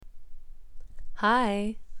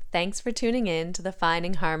Hi, thanks for tuning in to the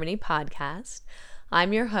Finding Harmony podcast.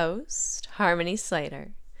 I'm your host, Harmony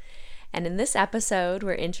Slater. And in this episode,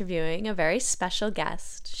 we're interviewing a very special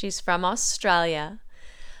guest. She's from Australia.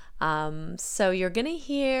 So you're going to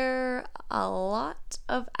hear a lot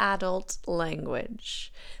of adult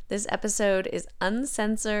language. This episode is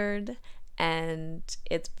uncensored and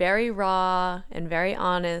it's very raw and very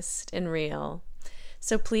honest and real.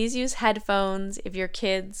 So please use headphones if your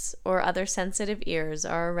kids or other sensitive ears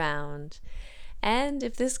are around. And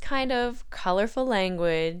if this kind of colorful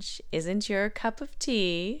language isn't your cup of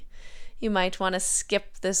tea, you might want to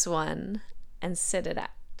skip this one and sit it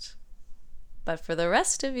out. But for the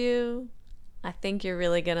rest of you, I think you're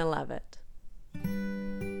really going to love it.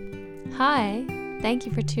 Hi, thank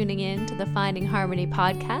you for tuning in to the Finding Harmony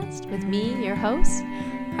podcast with me, your host,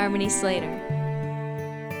 Harmony Slater.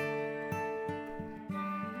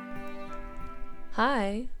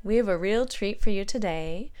 Hi, we have a real treat for you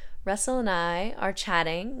today. Russell and I are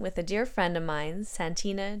chatting with a dear friend of mine,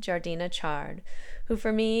 Santina Jardina Chard, who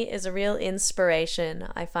for me is a real inspiration.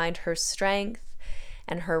 I find her strength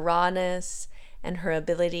and her rawness and her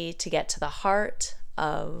ability to get to the heart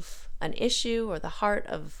of an issue or the heart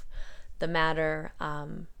of the matter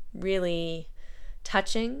really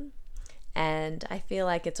touching. And I feel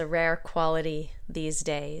like it's a rare quality these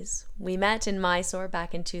days. We met in Mysore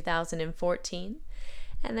back in 2014,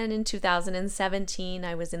 and then in 2017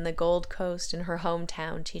 I was in the Gold Coast in her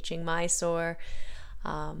hometown teaching Mysore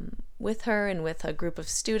with her and with a group of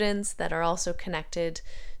students that are also connected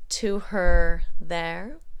to her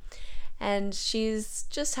there. And she's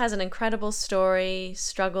just has an incredible story,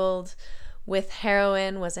 struggled with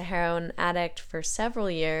heroin, was a heroin addict for several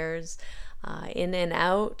years, in and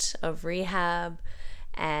out of rehab,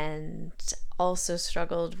 and also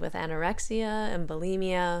struggled with anorexia and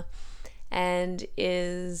bulimia, and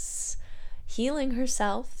is healing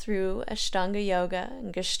herself through Ashtanga yoga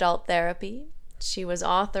and Gestalt therapy. She was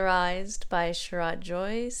authorized by Sharat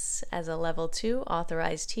Joyce as a level 2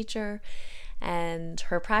 authorized teacher, and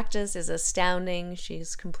her practice is astounding.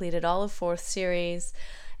 She's completed all of 4th series.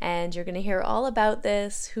 And you're going to hear all about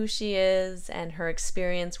this, who she is, and her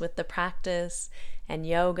experience with the practice and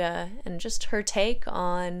yoga, and just her take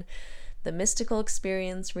on the mystical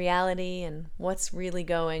experience, reality, and what's really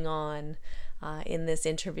going on in this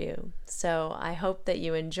interview. So I hope that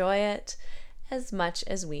you enjoy it as much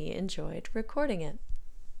as we enjoyed recording it.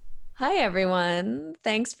 Hi, everyone.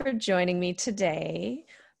 Thanks for joining me today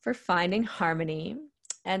for Finding Harmony.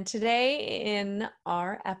 And today in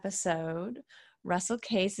our episode, Russell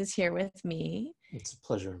Case is here with me. It's a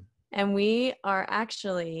pleasure. And we are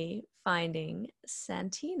actually finding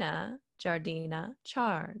Santina Jardina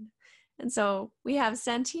Chard. And so we have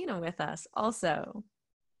Santina with us also.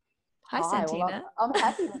 Hi, Santina. Well, I'm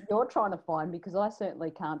happy that you're trying to find me because I certainly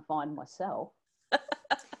can't find myself.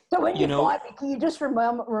 So when you find me, can you just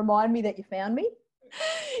remind me that you found me?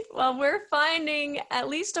 Well, we're finding at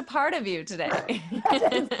least a part of you today.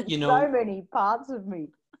 So many parts of me.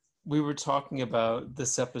 We were talking about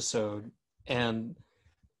this episode, and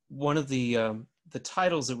one of the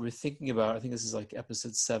titles that we're thinking about, I think this is like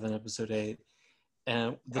episode 7, episode 8,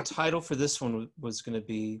 and the title for this one was going to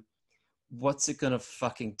be, "What's it gonna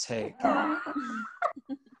fucking take?" That's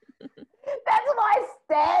my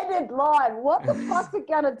standard line. What the fuck's it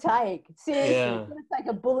gonna take? Seriously, it's gonna take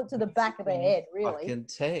a bullet to the back of the head, really. Fucking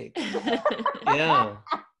take.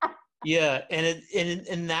 Yeah. And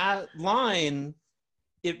in that line,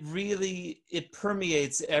 it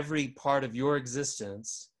permeates every part of your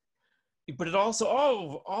existence, but it also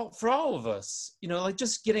all for all of us, like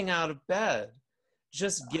just getting out of bed,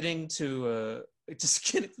 just getting to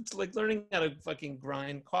like learning how to fucking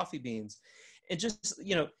grind coffee beans, and just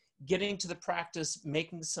getting to the practice,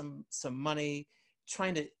 making some money,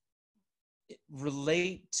 trying to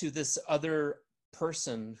relate to this other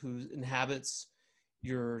person who inhabits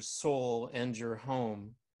your soul and your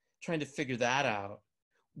home, trying to figure that out.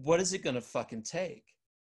 What is it going to fucking take?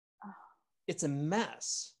 It's a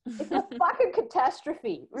mess. It's a fucking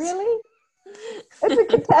catastrophe. Really? It's a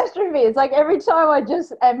catastrophe. It's like every time I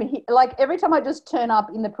just turn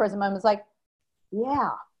up in the present moment, it's like,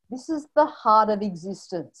 yeah, this is the heart of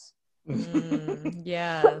existence.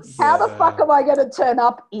 Yes. How the fuck am I going to turn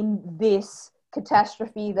up in this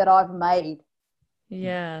catastrophe that I've made?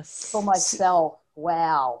 Yes. For myself.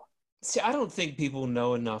 Wow. See, I don't think people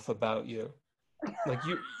know enough about you. Like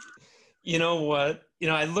you know what?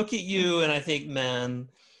 I look at you and I think, man,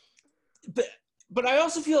 but I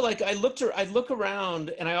also feel like I look around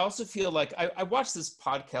and I also feel like I watched this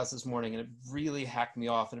podcast this morning and it really hacked me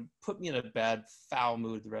off and it put me in a bad, foul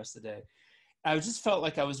mood the rest of the day. I just felt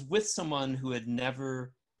like I was with someone who had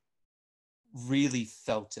never really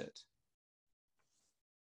felt it.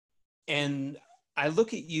 And I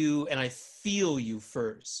look at you and I feel you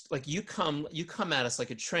first. Like you come at us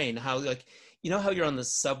like a train. How, like, you know how you're on the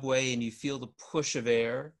subway and you feel the push of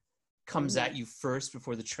air comes at you first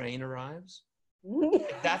before the train arrives?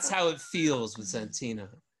 Like, that's how it feels with Santina.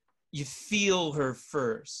 You feel her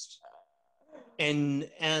first. And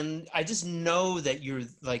I just know that you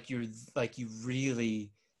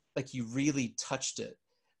really touched it.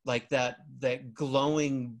 Like that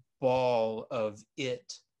glowing ball of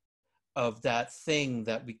it, of that thing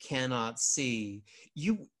that we cannot see.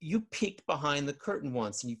 You peeked behind the curtain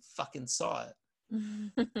once and you fucking saw it.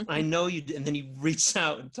 I know you did, and then you reached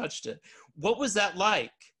out and touched it. What was that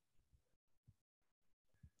like?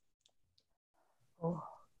 Oh,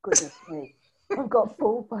 goodness me. I've got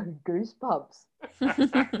full fucking goosebumps,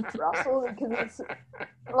 Russell, because it's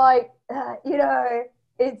like, you know,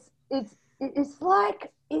 it's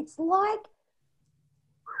like, you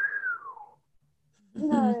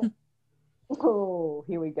know, oh,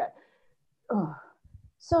 here we go. Oh.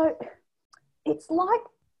 So it's like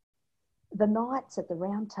the knights at the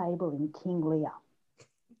round table in King Lear.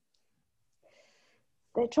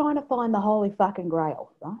 They're trying to find the holy fucking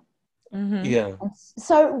grail, right? Mm-hmm. Yeah. And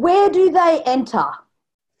so where do they enter?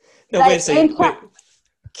 No, wait a second. Wait.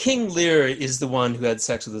 King Lear is the one who had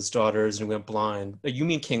sex with his daughters and went blind. You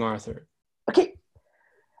mean King Arthur? Okay.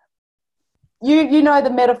 You know the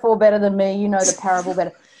metaphor better than me. You know the parable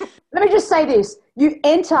better. Let me just say this. You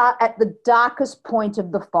enter at the darkest point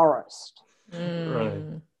of the forest. Right.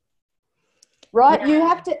 Right? Yeah. You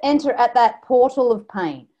have to enter at that portal of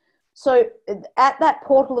pain. So at that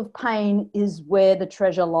portal of pain is where the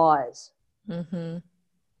treasure lies. Mm-hmm.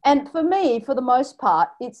 And for me, for the most part,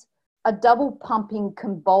 it's a double pumping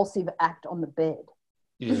convulsive act on the bed.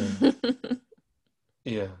 Yeah.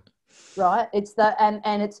 Yeah. Right? It's that,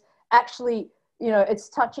 and it's actually, you know, it's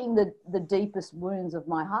touching the deepest wounds of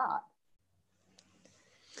my heart.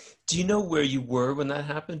 Do you know where you were when that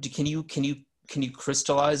happened? Can you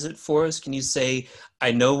crystallize it for us? Can you say,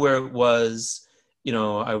 I know where it was? You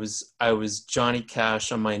know, I was Johnny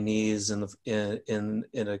Cash on my knees in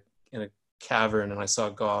a cavern and I saw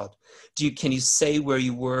God. Can you say where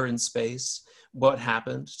you were in space? What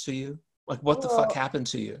happened to you? Like, what the fuck happened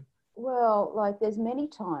to you? Well, like, there's many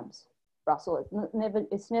times, Russell.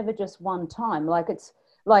 It's never just one time. Like, it's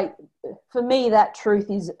like, for me, that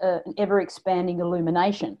truth is an ever-expanding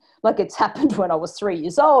illumination. Like, it's happened when I was 3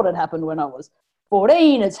 years old. It happened when I was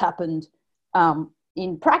 14. It's happened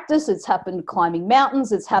in practice. It's happened climbing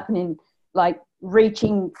mountains. It's happening, like,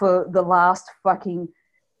 reaching for the last fucking,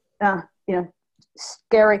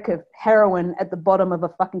 skerrick of heroin at the bottom of a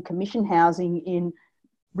fucking commission housing in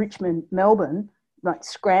Richmond, Melbourne, like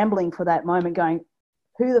scrambling for that moment, going,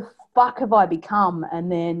 who the fuck have I become?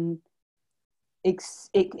 And then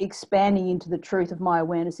expanding into the truth of my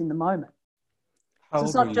awareness in the moment. How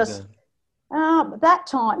old were you then? That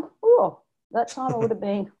time I would have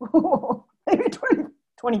been maybe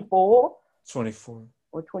 24. 24.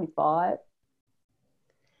 Or 25.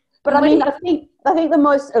 But I mean, I think the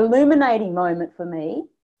most illuminating moment for me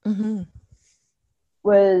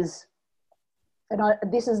was, and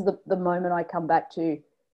this is the moment I come back to.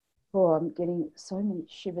 Oh, I'm getting so many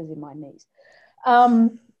shivers in my knees.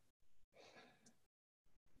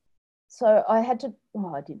 So I had to.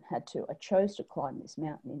 Oh, I didn't had to. I chose to climb this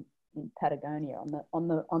mountain in Patagonia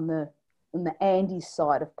on the Andes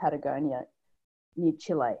side of Patagonia near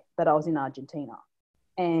Chile, but I was in Argentina,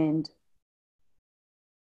 and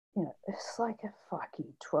you know, it's like a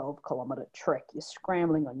fucking 12-kilometer trek. You're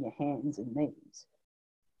scrambling on your hands and knees.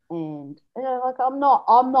 And, you know, like, I'm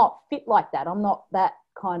not fit like that. I'm not that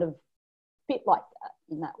kind of fit like that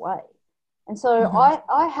in that way. And so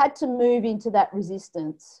I had to move into that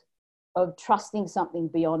resistance of trusting something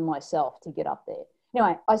beyond myself to get up there.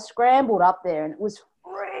 Anyway, I scrambled up there and it was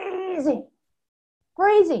freezing.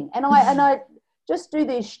 And I just do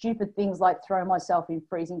these stupid things like throw myself in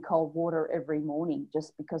freezing cold water every morning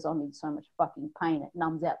just because I'm in so much fucking pain. It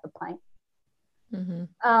numbs out the pain.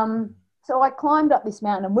 So I climbed up this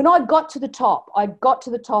mountain, and when I got to the top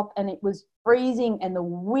and it was freezing and the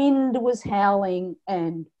wind was howling,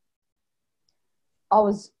 and I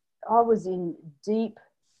was in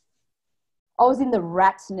the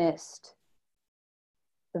rat's nest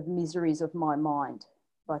of miseries of my mind.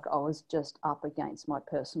 Like, I was just up against my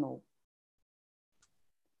personal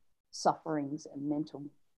sufferings and mental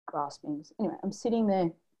graspings. Anyway, I'm sitting there.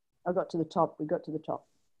 We got to the top.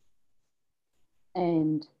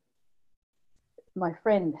 And my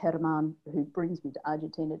friend Herman, who brings me to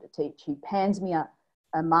Argentina to teach, he pans me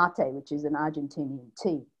a mate, which is an Argentinian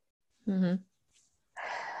tea. Mm-hmm.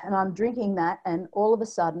 And I'm drinking that, and all of a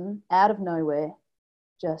sudden, out of nowhere,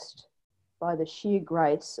 just by the sheer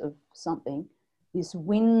grace of something, this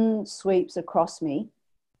wind sweeps across me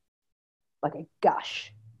like a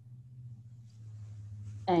gush.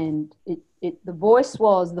 And the voice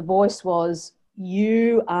was,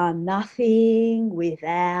 you are nothing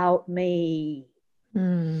without me.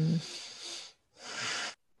 Mm.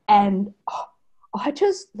 And I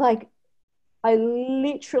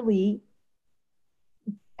literally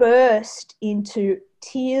burst into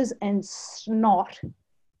tears and snot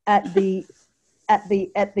at the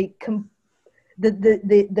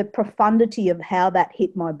profundity of how that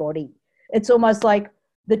hit my body. It's almost like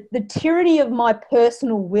the tyranny of my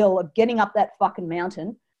personal will of getting up that fucking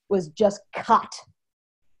mountain was just cut,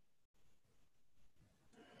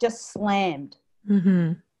 just slammed.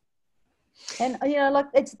 Mm-hmm. And like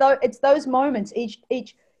it's those moments each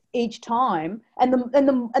time, and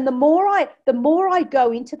the more I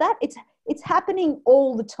go into that, it's happening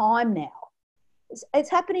all the time now. It's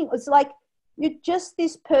happening. It's like you're just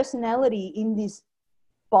this personality in this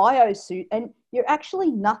biosuit, and you're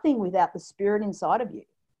actually nothing without the spirit inside of you.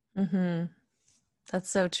 Mm-hmm. That's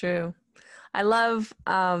so true. I love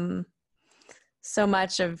so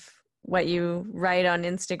much of what you write on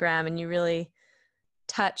Instagram, and you really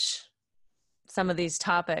touch some of these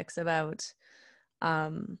topics about,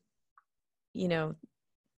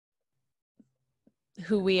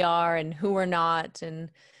 who we are and who we're not,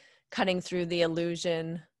 and cutting through the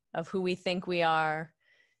illusion of who we think we are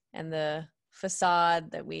and the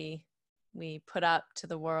facade that we put up to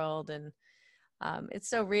the world. And it's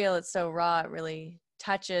so real, it's so raw, it really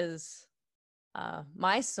touches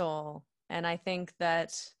my soul. And I think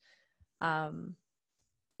that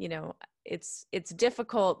it's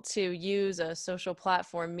difficult to use a social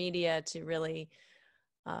platform media to really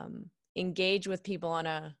engage with people on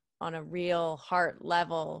a real heart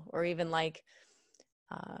level, or even like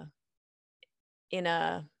in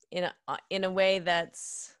a way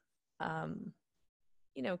that's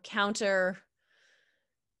counter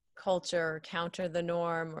culture, counter the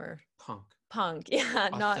norm, or punk yeah,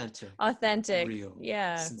 authentic, not authentic, real,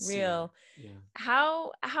 yeah, sincere. real. Yeah.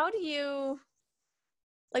 How do you,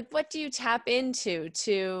 like, what do you tap into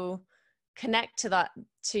to connect to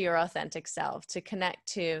your authentic self, to connect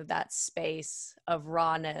to that space of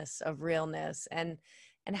rawness, of realness, and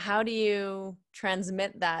how do you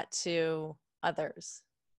transmit that to others?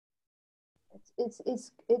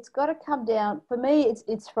 It's got to come down, for me,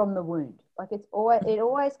 it's from the wound. Like it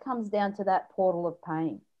always comes down to that portal of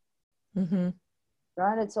pain. Mm-hmm.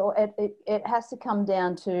 Right? It has to come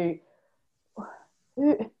down to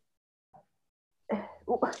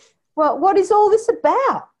well, what is all this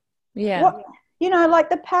about? Yeah. Like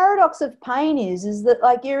the paradox of pain is that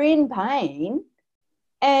like you're in pain,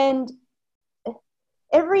 and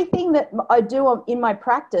everything that I do in my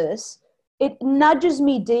practice, it nudges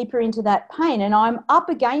me deeper into that pain, and I'm up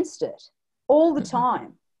against it all the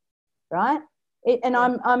time, right?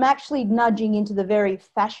 I'm actually nudging into the very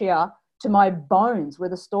fascia to my bones where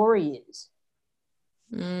the story is.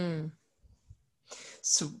 Mm.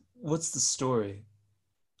 So what's the story?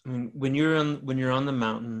 I mean, when you're on the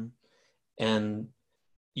mountain and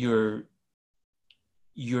you're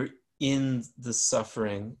in the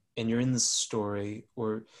suffering and you're in the story,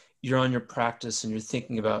 or you're on your practice and you're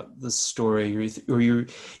thinking about the story, or you're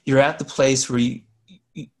at the place where you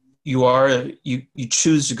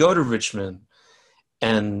choose to go to Richmond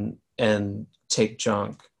and take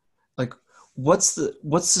junk. Like, what was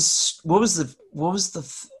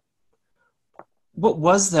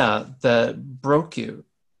that broke you?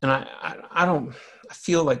 And I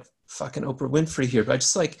feel like fucking Oprah Winfrey here, but I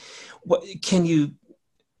just like, was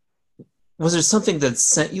there something that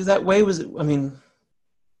sent you that way?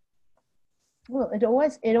 Well, it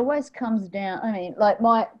always comes down. I mean, like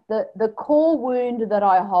the core wound that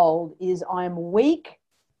I hold is I'm weak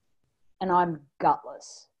and I'm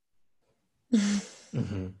gutless.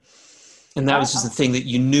 Mm-hmm. And that was just a thing that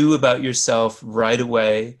you knew about yourself right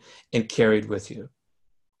away and carried with you.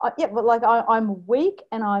 Yeah, but like I'm weak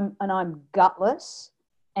and I'm gutless,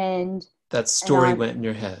 and that story went in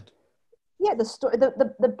your head. Yeah,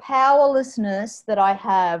 the powerlessness that I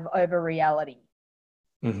have over reality.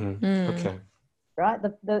 Mm-hmm. Okay. Right,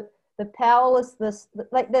 the powerlessness,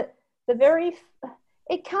 like the very.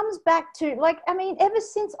 It comes back to, like, I mean, ever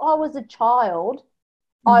since I was a child,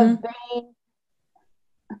 I've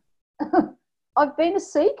been a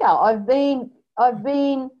seeker. I've been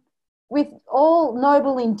with all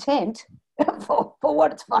noble intent, for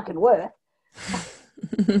what it's fucking worth.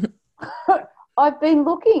 I've been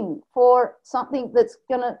looking for something that's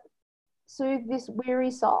going to soothe this weary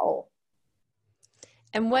soul.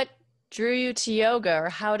 And what drew you to yoga, or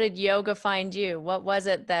how did yoga find you? What was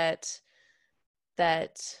it that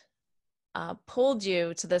pulled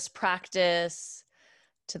you to this practice,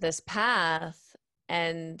 to this path,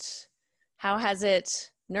 and how has it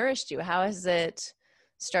nourished you? How has it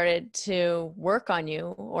started to work on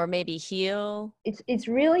you, or maybe heal? It's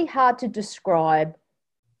really hard to describe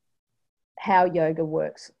how yoga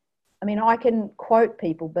works. I mean, I can quote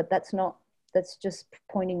people, but that's just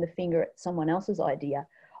pointing the finger at someone else's idea.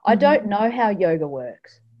 I don't know how yoga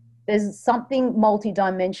works. There's something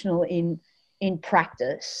multidimensional in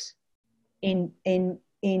practice, in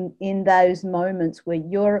those moments where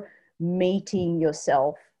you're meeting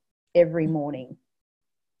yourself every morning.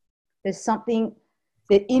 There's something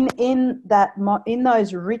that in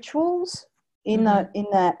those rituals, in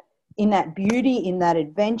that beauty, in that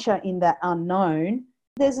adventure, in that unknown,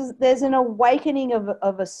 there's an awakening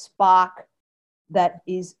of a spark that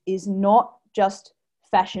is not just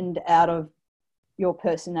fashioned out of your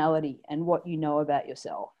personality and what you know about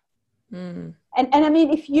yourself. And I mean,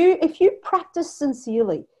 if you practice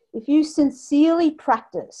sincerely, if you sincerely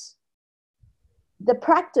practice the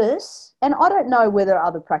practice, and I don't know whether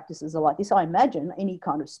other practices are like this, I imagine any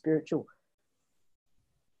kind of spiritual.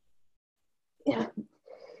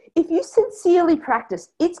 If you sincerely practice,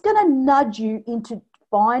 it's going to nudge you into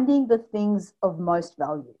finding the things of most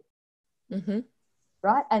value.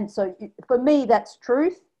 Right? And so for me, that's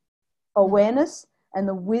truth, awareness, and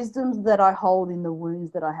the wisdoms that I hold in the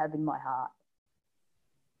wounds that I have in my heart.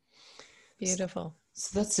 Beautiful.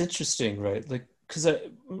 So that's interesting, right? Like, because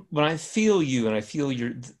when I feel you and I feel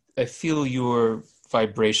your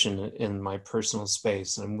vibration in my personal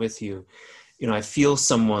space, and I'm with you, I feel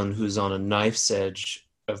someone who's on a knife's edge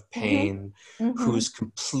of pain, who's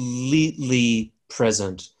completely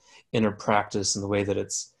present in her practice and the way that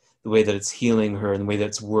it's healing her, and the way that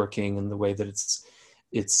it's working, and the way that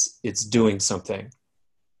it's doing something.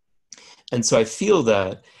 And so I feel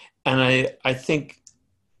that, and I think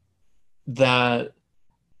that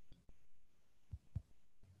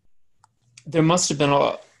there must have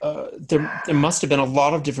been there must have been a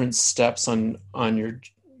lot of different steps on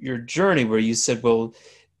your journey where you said, well,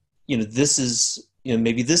 this is,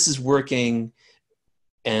 maybe this is working,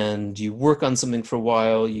 and you work on something for a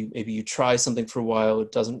while, maybe you try something for a while,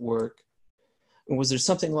 it doesn't work. And was there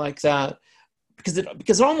something like that? Because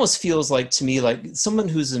it almost feels like, to me, like someone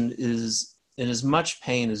who's is in as much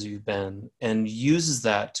pain as you've been, and uses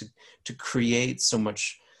that to create so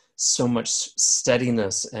much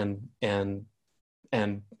steadiness and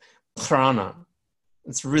prana.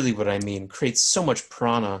 That's really what I mean. Creates so much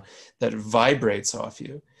prana that vibrates off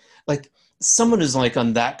you. Like someone who's like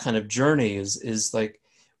on that kind of journey is like,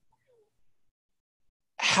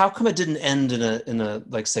 how come it didn't end in a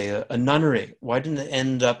like, say, a nunnery? Why didn't it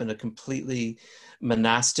end up in a completely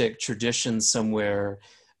monastic tradition somewhere,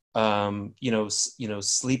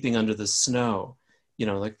 sleeping under the snow,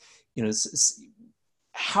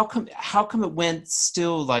 how come it went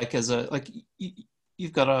still like as a, like,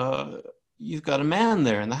 you've got a man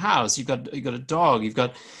there in the house, you've got a dog, you've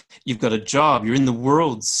got a job, you're in the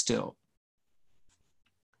world still.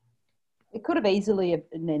 It could have easily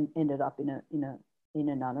ended up in a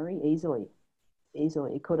nunnery. Easily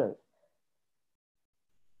it could have.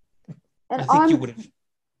 And I think you would have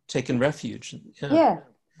taken refuge. Yeah.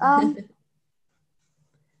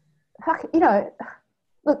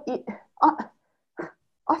 Look, I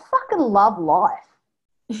fucking love life.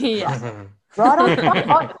 Yeah. Right?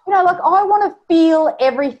 I want to feel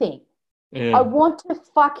everything. Yeah. I want to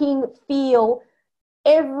fucking feel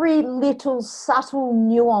every little subtle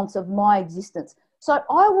nuance of my existence. So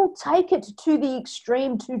I will take it to the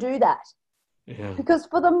extreme to do that. Yeah. Because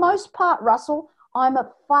for the most part, Russell, I'm a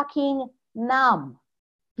fucking numb.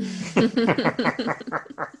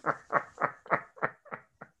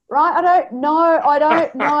 Right? I don't know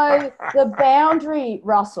the boundary,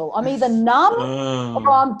 Russell. I'm either numb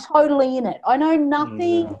or I'm totally in it. I know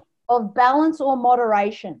nothing of balance or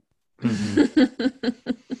moderation.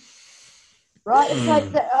 Right? It's like,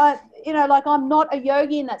 like I'm not a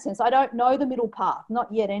yogi in that sense. I don't know the middle path,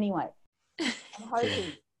 not yet anyway. I'm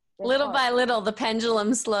hoping. Little by little, the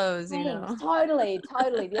pendulum slows, Totally.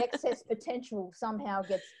 The excess potential somehow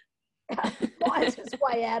finds its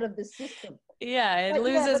way out of the system. Yeah, it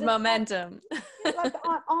loses momentum. Like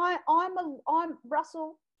I'm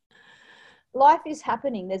Russell. Life is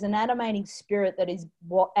happening. There's an animating spirit that is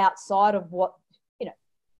outside of what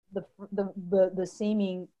the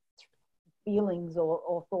seeming feelings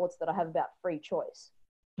or thoughts that I have about free choice.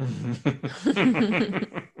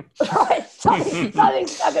 Right?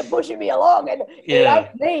 something's fucking pushing me along, and it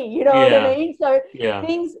ain't me. You know what I mean? So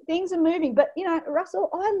things are moving. But you know, Russell,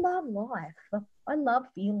 I love life. I love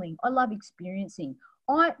feeling. I love experiencing.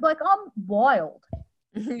 I'm wild.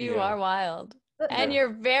 You are wild. And you're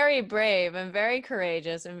very brave and very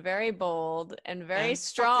courageous and very bold and very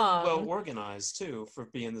strong. Well organized too, for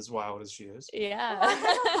being as wild as she is. Yeah.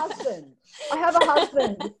 Well, I have a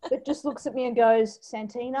husband that just looks at me and goes,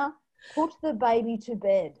 Santina, put the baby to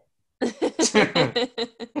bed. That's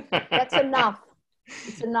enough.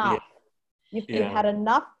 It's enough. You've had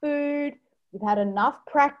enough food. You've had enough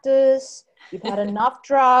practice. You've had enough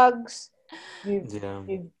drugs.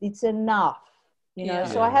 It's enough. You know,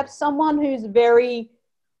 so I have someone who's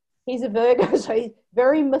he's a Virgo, so he's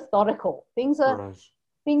very methodical. Things are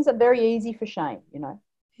very easy for Shane, you know.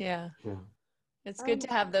 Yeah. It's good to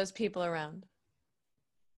have those people around.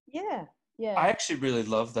 Yeah. I actually really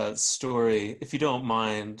love that story. If you don't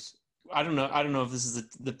mind, I don't know if this is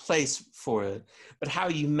the place for it, but how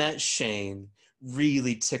you met Shane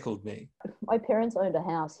really tickled me. My parents owned a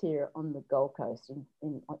house here on the Gold Coast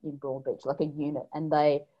in Broadbeach, like a unit, and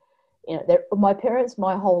they, you know, my parents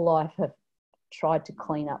my whole life have tried to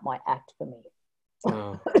clean up my act for me.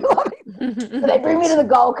 So they bring me to the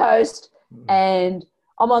Gold Coast and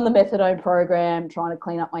I'm on the methadone program trying to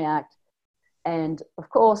clean up my act. And of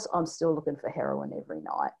course, I'm still looking for heroin every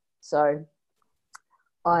night. So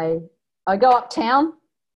I go uptown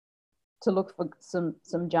to look for some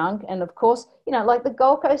junk. And of course, you know, like the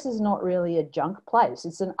Gold Coast is not really a junk place.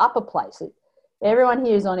 It's an upper place. Everyone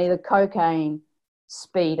here is on either cocaine,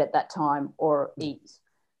 speed at that time, or ease.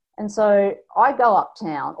 And so I go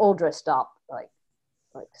uptown all dressed up like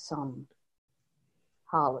some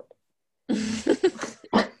harlot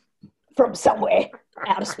from somewhere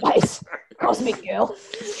out of space, cosmic girl.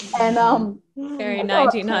 And very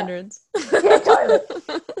 1900s. Yeah, totally.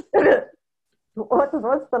 What's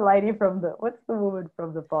the lady what's the woman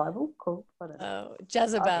from the Bible called?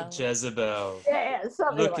 Jezebel. Jezebel. Yeah,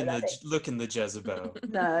 something like that. Look in the Jezebel.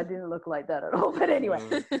 No, I didn't look like that at all. But anyway,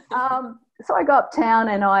 so I go uptown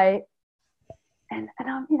and I'm,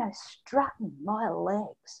 you know, strutting my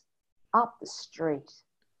legs up the street,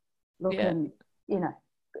 looking, you know.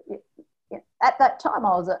 At that time,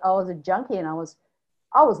 I was a junkie, and I was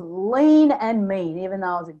lean and mean, even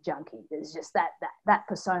though I was a junkie. There's just that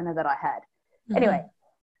persona that I had. Mm-hmm. Anyway,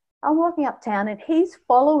 I'm walking uptown, and he's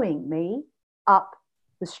following me up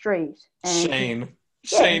the street. And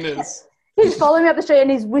Shane is. He's following me up the street,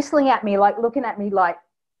 and he's whistling at me, like looking at me, like,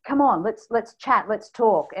 "Come on, let's chat, let's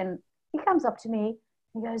talk." And he comes up to me,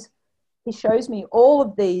 and he shows me all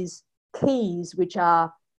of these keys, which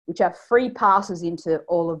are free passes into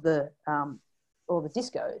all the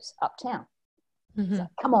discos uptown. Mm-hmm. So,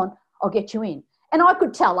 come on, I'll get you in. And I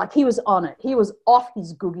could tell, like, he was on it. He was off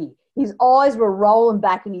his googie. His eyes were rolling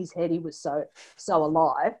back in his head. He was so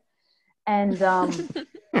alive. And and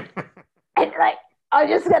like, I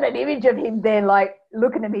just got an image of him there, like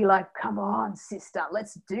looking at me, like, "Come on, sister,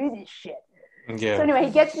 let's do this shit." Yeah. So anyway,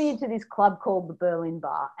 he gets me into this club called the Berlin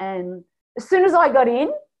Bar, and as soon as I got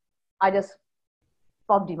in, I just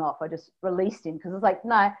fobbed him off. I just released him because I was like,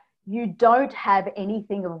 "No, you don't have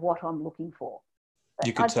anything of what I'm looking for." But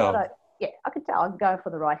you could tell. I could tell. I'm going for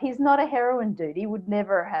the ride. He's not a heroin dude. He would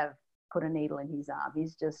never have put a needle in his arm.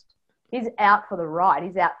 He's out for the ride.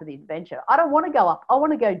 He's out for the adventure. I don't want to go up. I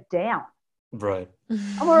want to go down. Right.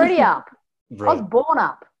 I'm already up. Right. I was born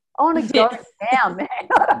up. I want to go down, man.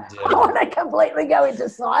 I want to completely go into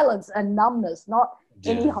silence and numbness, not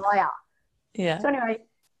any higher. Yeah. So anyway,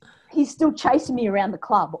 he's still chasing me around the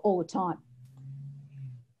club all the time.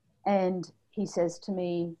 And he says to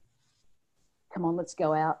me, "Come on, let's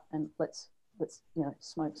go out and let's you know,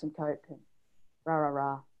 smoke some coke and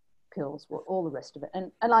rah, pills, all the rest of it."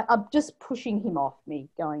 And I'm just pushing him off me,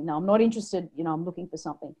 going, "No, I'm not interested. You know, I'm looking for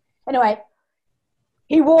something." Anyway,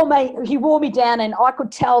 he wore me down, and I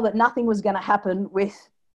could tell that nothing was going to happen with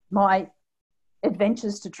my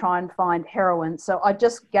adventures to try and find heroin. So I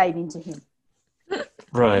just gave in to him.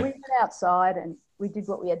 Right. We went outside and we did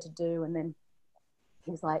what we had to do. And then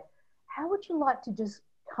he's like, "How would you like to just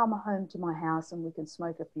come home to my house and we can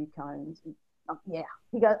smoke a few cones?" And, yeah.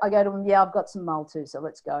 I go to him, "Yeah, I've got some mull too, so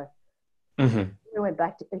let's go." Mm-hmm. We went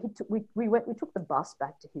back to, we took the bus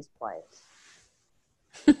back to his place.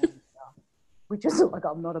 And, which is like,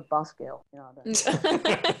 I'm not a bus girl, you know. I'm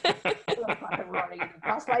riding in the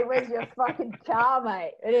bus, like, "Where's your fucking car,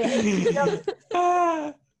 mate?" Anyway,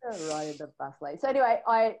 right in the bus lane. So anyway,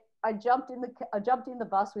 I jumped in the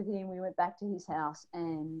bus with him. We went back to his house,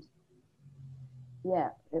 and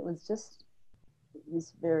yeah, it was just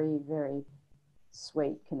this very, very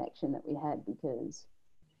sweet connection that we had, because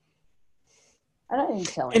I don't even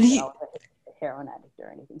tell And him that I was a heroin addict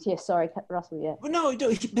or anything. Yeah, sorry, Russell. Yeah. well, no,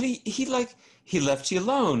 but he left you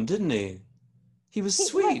alone, didn't he? He was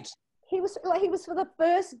sweet. He was for the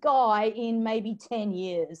first guy in maybe 10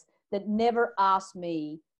 years that never asked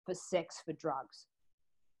me for sex for drugs.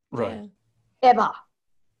 Right. Yeah. Ever.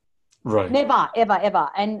 Right. Never, ever, ever.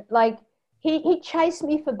 And like he chased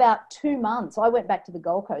me for about 2 months. I went back to the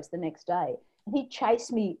Gold Coast the next day, and he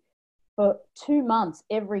chased me for 2 months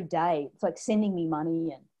every day. It's like sending me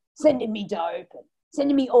money and sending me dope and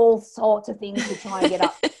sending me all sorts of things to try and get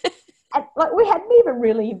up. And like we'd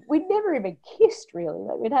never even kissed really.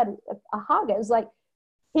 Like we'd had a hug. It was like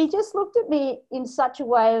he just looked at me in such a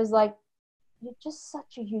way. It was like, you're just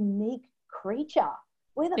such a unique creature.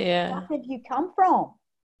 Where the fuck have you come from?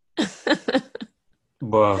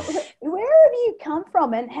 Wow. Where have you come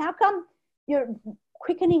from? And how come you're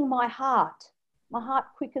quickening my heart? My heart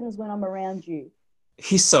quickens when I'm around you.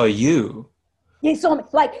 He saw you. You saw me.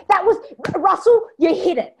 Like that was, Russell, you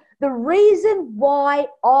hit it. The reason why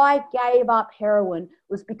I gave up heroin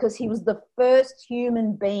was because he was the first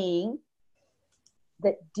human being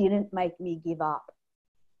that didn't make me give up.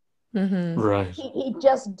 Mm-hmm. Right. He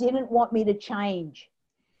just didn't want me to change.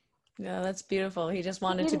 Yeah, that's beautiful. He just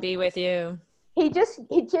wanted to be with you. He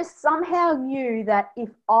just somehow knew that if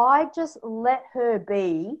I just let her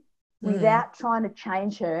be without trying to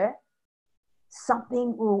change her,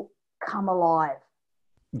 something will come alive.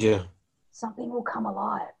 Yeah. Something will come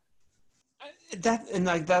alive.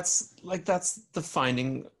 That's the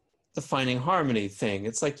finding harmony thing.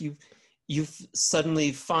 It's like you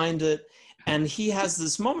suddenly find it, and he has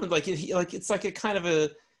this moment it's like it's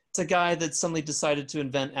a guy that suddenly decided to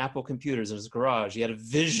invent Apple computers in his garage. He had a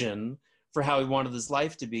vision for how he wanted his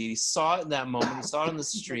life to be. He saw it in that moment. He saw it on the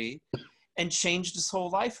street, and changed his whole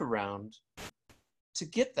life around to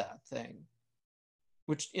get that thing,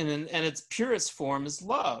 which in its purest form is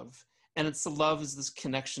love. And it's the love is this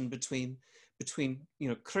connection between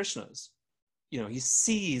Krishnas. He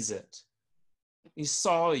sees it. He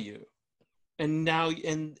saw you, and now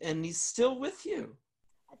and he's still with you.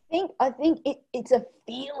 I think it's a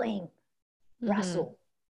feeling, Russell.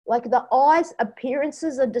 Like the eyes,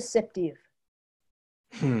 appearances are deceptive.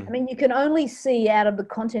 I mean, you can only see out of the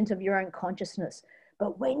content of your own consciousness,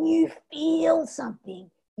 but when you feel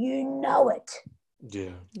something, you know it.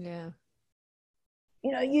 Yeah.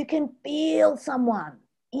 You can feel someone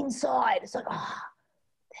inside. It's like,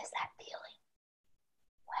 there's that feeling.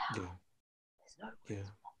 Wow. Yeah. There's no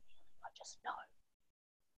reason for feeling. I just know.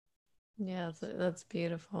 Yeah, that's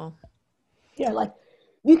beautiful. Like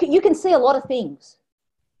you can see a lot of things.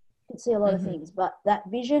 You can see a lot of things, but that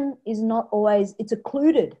vision is not always, it's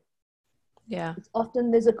occluded. Yeah. It's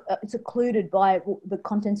often it's occluded by the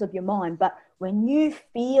contents of your mind. But when you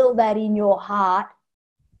feel that in your heart,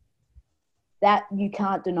 that you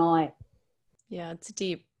can't deny. Yeah, it's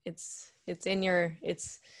deep. It's in your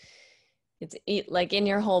like in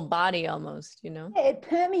your whole body almost, Yeah, it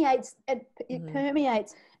permeates. It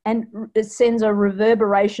permeates, and it sends a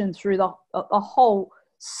reverberation through the whole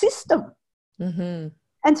system. And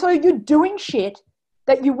so you're doing shit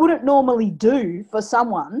that you wouldn't normally do for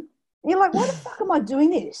someone. And you're like, why the fuck am I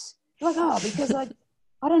doing this? You're like, because I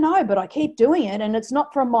don't know, but I keep doing it, and it's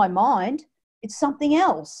not from my mind. It's something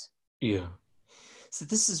else. Yeah. So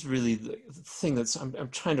this is really the thing I'm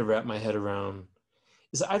trying to wrap my head around.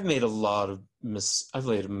 Is I've made a lot of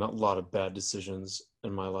bad decisions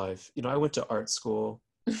in my life. I went to art school,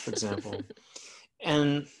 for example,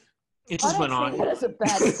 and it just went on.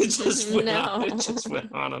 It just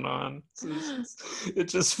went on and on. It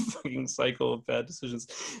just fucking cycle of bad decisions,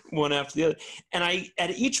 one after the other. And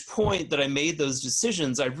at each point that I made those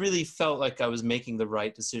decisions, I really felt like I was making the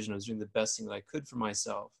right decision. I was doing the best thing that I could for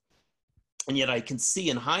myself. And yet I can see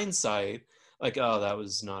in hindsight, like, oh, that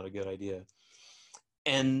was not a good idea.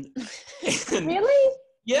 And Really?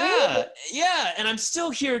 Yeah. And I'm still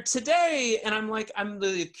here today. And I'm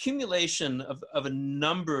the accumulation of a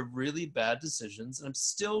number of really bad decisions. And I'm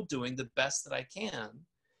still doing the best that I can.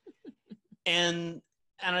 And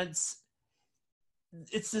it's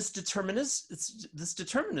this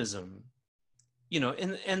determinism,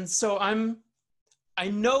 and so I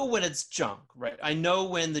know when it's junk, right? I know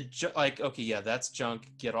when okay, yeah, that's junk.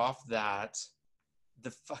 Get off that. The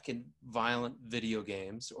fucking violent video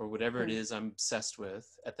games or whatever it is I'm obsessed with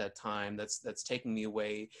at that time, that's taking me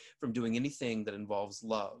away from doing anything that involves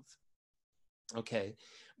love. Okay.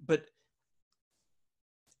 But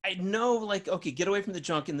I know, okay, get away from the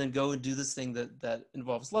junk and then go and do this thing that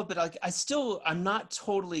involves love. But I'm not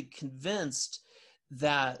totally convinced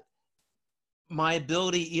that my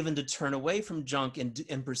ability even to turn away from junk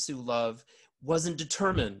and pursue love wasn't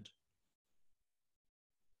determined.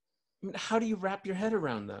 I mean, how do you wrap your head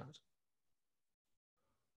around that?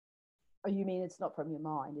 Oh, you mean it's not from your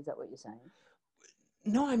mind? Is that what you're saying?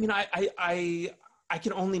 No, I mean, I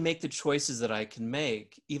can only make the choices that I can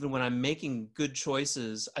make. Even when I'm making good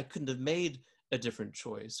choices, I couldn't have made a different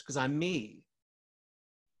choice because I'm me.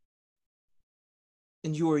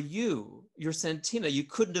 And you're Santina. You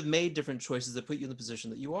couldn't have made different choices that put you in the position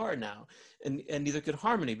that you are now. And neither could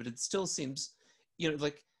Harmony, but it still seems,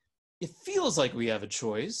 like it feels like we have a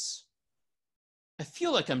choice. I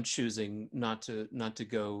feel like I'm choosing not to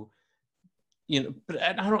go, but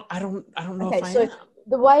I don't know if Okay, I so am.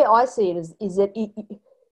 the way I see it is that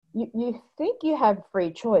you think you have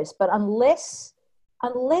free choice, but unless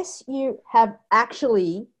you have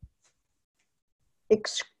actually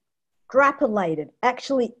extrapolated,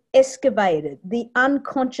 actually excavated the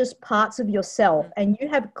unconscious parts of yourself, and you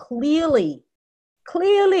have clearly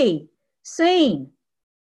seen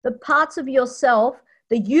the parts of yourself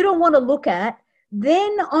that you don't want to look at,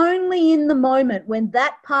 then only in the moment when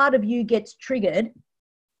that part of you gets triggered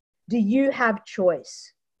do you have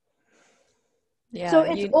choice. Yeah, So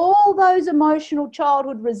it's all those emotional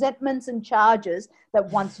childhood resentments and charges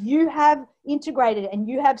that once you have integrated and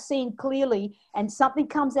you have seen clearly and something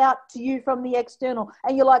comes out to you from the external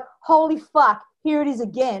and you're like, holy fuck, here it is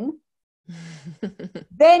again.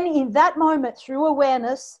 Then in that moment, through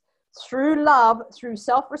awareness, through love, through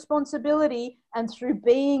self-responsibility, and through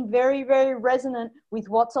being very, very resonant with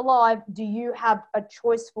what's alive, do you have a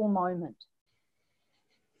choiceful moment.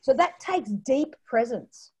 So that takes deep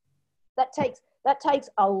presence. That takes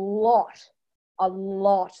a lot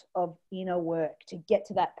of inner work to get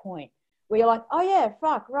to that point where you're like, oh yeah,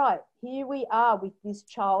 fuck, right, here we are with this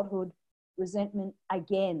childhood resentment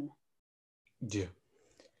again. Yeah.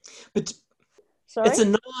 But Sorry? it's a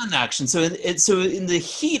non-action. So in the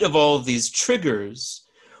heat of all of these triggers,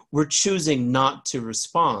 we're choosing not to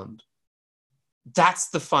respond. That's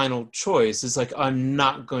the final choice. It's like, I'm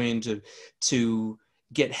not going to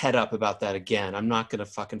get head up about that again. I'm not going to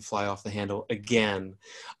fucking fly off the handle again.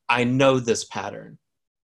 I know this pattern.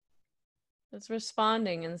 it's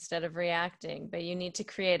responding instead of reacting, but you need to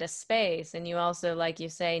create a space, and you also, like you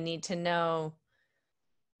say, need to know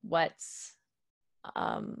what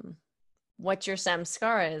your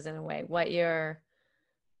samskara is, in a way,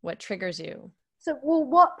 what triggers you. So, well,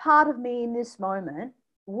 what part of me in this moment,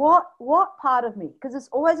 what part of me, because it's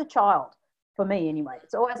always a child, for me anyway,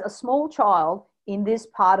 it's always a small child in this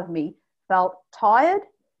part of me felt tired,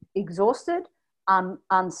 exhausted,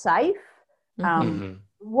 unsafe,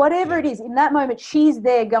 whatever it is. In that moment, she's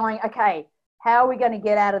there going, okay, how are we going to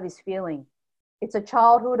get out of this feeling? It's a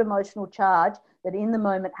childhood emotional charge that in the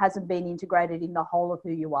moment hasn't been integrated in the whole of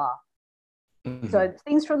who you are. So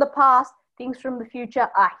things from the past, things from the future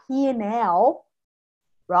are here now,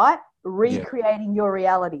 right? Recreating your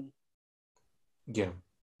reality. Yeah.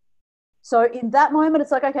 So in that moment,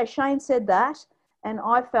 it's like, okay, Shane said that, and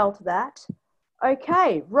I felt that.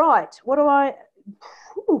 Okay, right. What do I?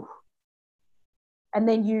 Whew. And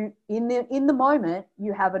then you, in the moment,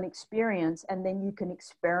 you have an experience, and then you can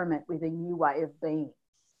experiment with a new way of being.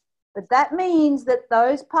 But that means that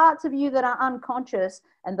those parts of you that are unconscious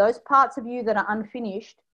and those parts of you that are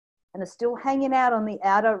unfinished and are still hanging out on the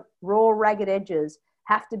outer raw, ragged edges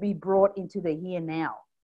have to be brought into the here now.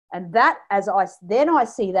 And that, then I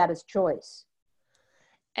see that as choice.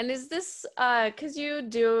 And is this, because you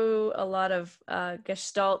do a lot of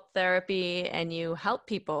Gestalt therapy and you help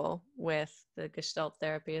people with the Gestalt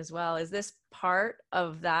therapy as well, is this part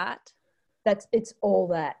of that? It's all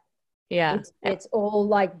that. Yeah. It's all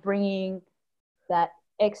like bringing that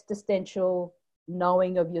existential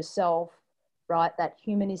knowing of yourself, right? That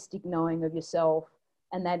humanistic knowing of yourself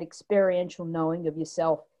and that experiential knowing of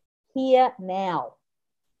yourself here now.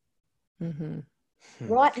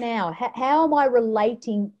 Right now. How am I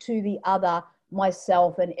relating to the other,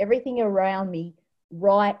 myself, and everything around me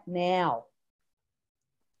right now?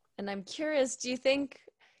 And I'm curious, do you think,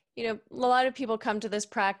 a lot of people come to this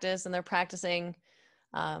practice and they're practicing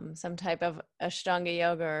some type of Ashtanga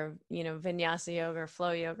yoga or, vinyasa yoga or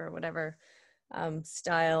flow yoga or whatever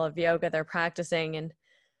style of yoga they're practicing. And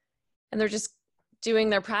they're just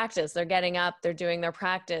doing their practice. They're getting up, they're doing their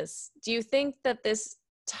practice. Do you think that this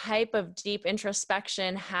type of deep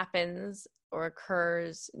introspection happens or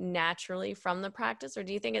occurs naturally from the practice? Or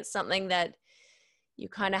do you think it's something that you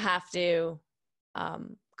kind of have to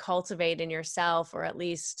cultivate in yourself, or at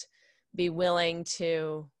least be willing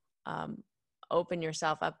to open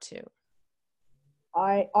yourself up to?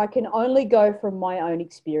 I can only go from my own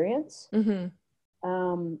experience.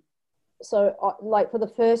 So like for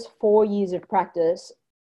the first 4 years of practice,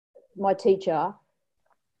 my teacher,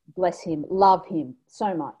 bless him, love him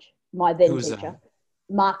so much. my then Who's teacher, that?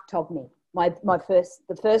 Mark Togney,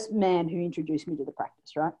 the first man who introduced me to the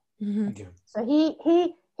practice, right? Yeah. So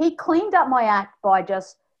he cleaned up my act by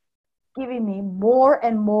just giving me more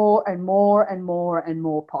and more and more and more and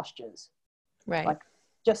more postures. Right. Like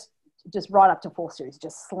just right up to 4 series,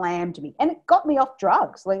 just slammed me. And it got me off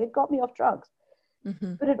drugs.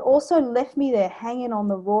 But it also left me there hanging on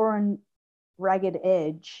the raw and ragged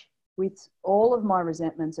edge with all of my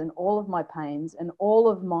resentments and all of my pains and all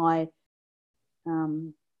of my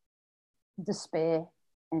despair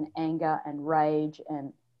and anger and rage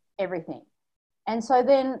and everything. And so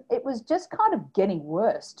then it was just kind of getting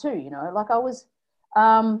worse too, you know, like I was,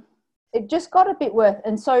 it just got a bit worse.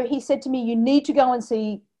 And so he said to me, you need to go and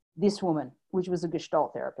see this woman, which was a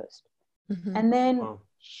Gestalt therapist. And then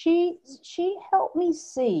she helped me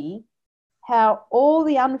see how all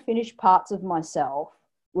the unfinished parts of myself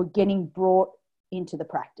were getting brought into the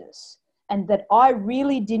practice, and that I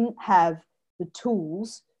really didn't have the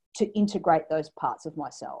tools to integrate those parts of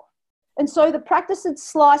myself. And so the practice had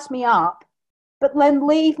sliced me up, but then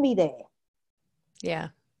leave me there. Yeah.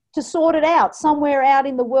 To sort it out somewhere out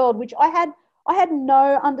in the world, which I had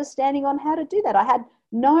no understanding on how to do that. I had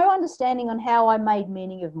no understanding on how I made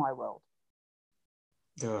meaning of my world.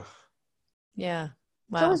 Ugh. Yeah.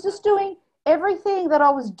 Wow. So I was just doing everything that I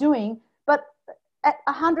was doing, but at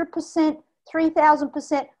 100%,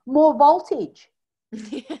 3,000% more voltage.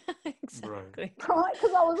 Yeah, exactly. Right?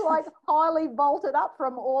 Because I was like highly volted up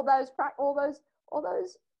from all those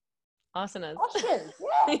asanas. postures.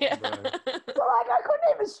 Yeah. Yeah. Right. So like I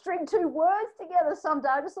couldn't even string 2 words together some day.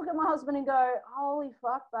 I just look at my husband and go, holy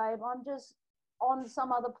fuck, babe, I'm just on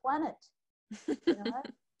some other planet. You know?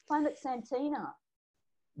 Planet Santina.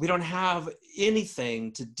 We don't have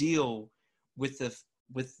anything to deal with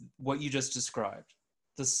with what you just described.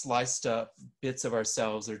 The sliced up bits of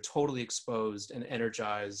ourselves that are totally exposed and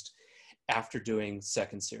energized after doing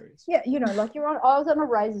second series. Yeah, you know, like I was on a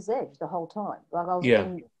razor's edge the whole time. Like I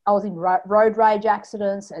was in road rage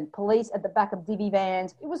accidents and police at the back of divvy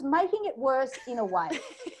vans. It was making it worse in a way.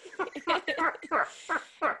 If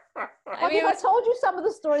I told you some of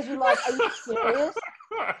the stories, you're like, are you serious?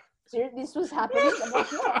 This was happening? I'm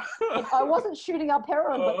like, yeah. Like, I wasn't shooting up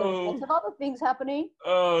heroin, but there were lots of other things happening.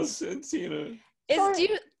 Oh, Santina.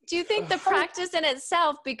 Do you think the practice in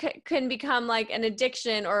itself can become like an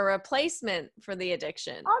addiction or a replacement for the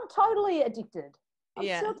addiction? I'm totally addicted. I'm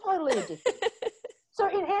still totally addicted. So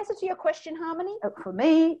in answer to your question, Harmony, for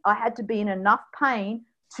me, I had to be in enough pain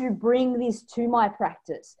to bring this to my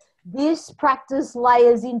practice. This practice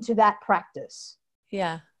layers into that practice.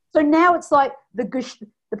 Yeah. So now it's like the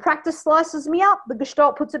practice slices me up, the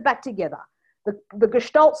Gestalt puts it back together. The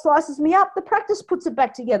Gestalt slices me up, the practice puts it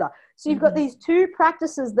back together. So you've got these 2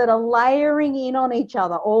 practices that are layering in on each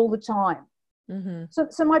other all the time. So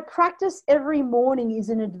my practice every morning is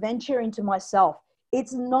an adventure into myself.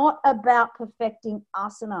 It's not about perfecting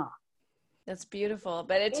asana. That's beautiful.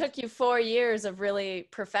 But it took you 4 years of really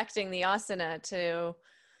perfecting the asana to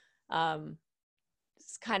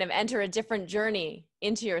kind of enter a different journey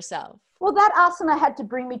into yourself. Well, that asana had to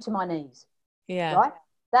bring me to my knees. Yeah. Right?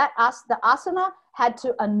 The asana had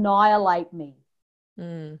to annihilate me.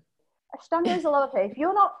 Ashtanga is a love affair. If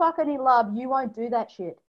you're not fucking in love, you won't do that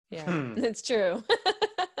shit. Yeah, it's true.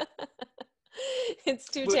 It's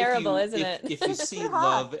too terrible, isn't it? If you see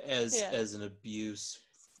love as an abuse,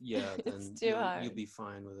 then you'll be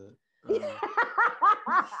fine with it.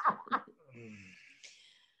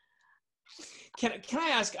 Can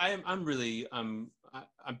I ask? I'm really I'm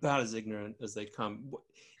about as ignorant as they come.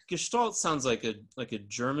 Gestalt sounds like a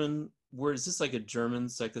German word. Is this like a German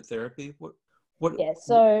psychotherapy? What? Yeah.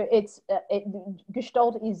 So it's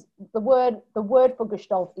Gestalt is the word for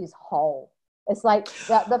Gestalt is whole. It's like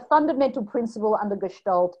the fundamental principle under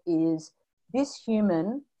Gestalt is this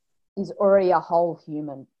human is already a whole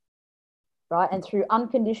human, right? And through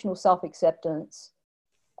unconditional self-acceptance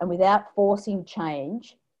and without forcing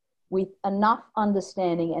change, with enough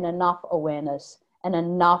understanding and enough awareness and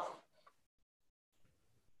enough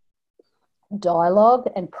dialogue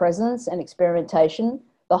and presence and experimentation,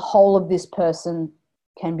 the whole of this person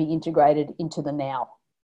can be integrated into the now.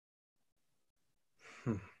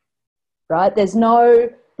 Right? There's no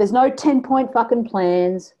 10-point fucking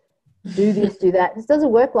plans. Do this, do that. This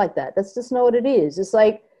doesn't work like that. That's just not what it is. It's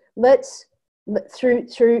like through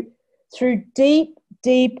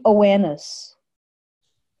deep awareness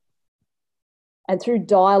and through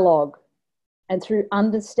dialogue and through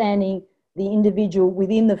understanding the individual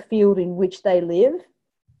within the field in which they live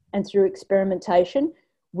and through experimentation,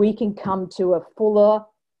 we can come to a fuller,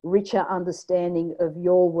 richer understanding of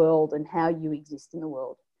your world and how you exist in the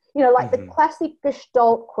world. You know, like the classic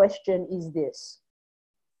Gestalt question is this.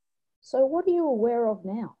 So what are you aware of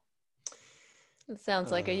now? It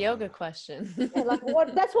sounds like a yoga question. Yeah, like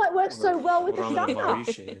what? That's why it works so well with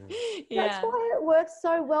Ashtanga. Yeah. That's why it works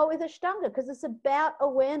so well with Ashtanga, because it's about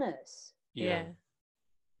awareness. Yeah.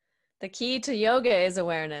 The key to yoga is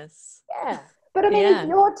awareness. Yeah. But I mean, if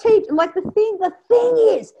your teacher, like the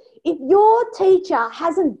thing is, if your teacher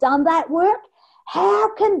hasn't done that work,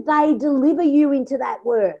 how can they deliver you into that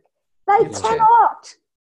work? They cannot.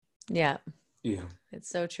 Yeah. Yeah. It's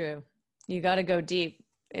so true. You got to go deep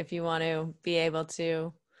if you want to be able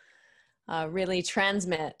to really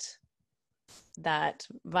transmit that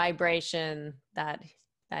vibration, that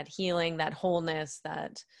healing, that wholeness,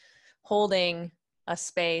 that holding a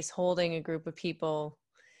space, holding a group of people.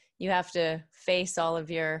 You have to face all of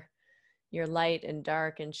your light and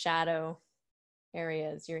dark and shadow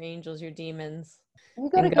areas, your angels, your demons. You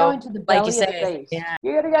got to go into the belly of the beast. Yeah.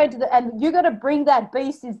 You got to go into and you got to bring that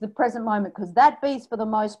beast is the present moment, because that beast for the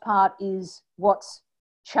most part is what's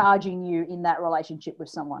charging you in that relationship with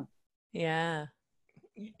someone. Yeah.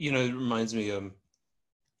 You know, it reminds me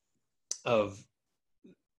of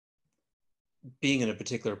being in a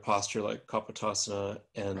particular posture like Kapotasana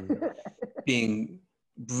and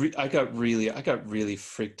I got really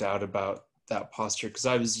freaked out about that posture, because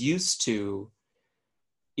I was used to,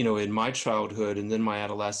 you know, in my childhood and then my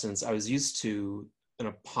adolescence, I was used to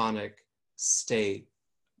an aponic state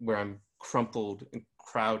where I'm crumpled and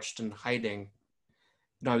crouched and hiding.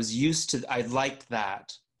 And I liked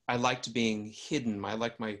that. I liked being hidden. I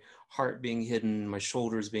liked my heart being hidden, my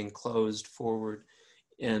shoulders being closed forward,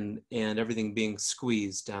 and everything being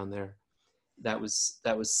squeezed down there. That was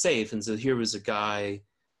safe. And so here was a guy,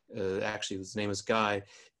 actually his name was Guy,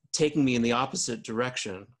 taking me in the opposite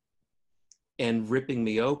direction and ripping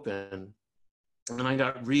me open. And I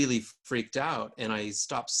got really freaked out and I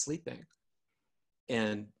stopped sleeping.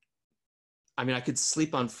 And I mean, I could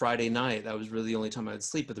sleep on Friday night. That was really the only time I would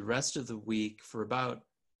sleep. But the rest of the week, for about a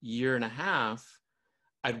year and a half,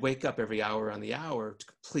 I'd wake up every hour on the hour,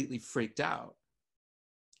 completely freaked out.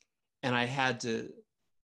 And I had to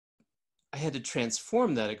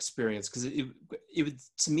transform that experience, because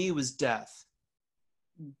to me, it was death.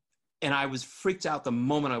 And I was freaked out the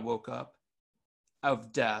moment I woke up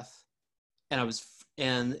of death. And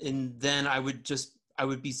then I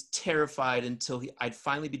would be terrified until I'd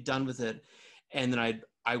finally be done with it. And then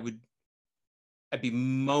I'd be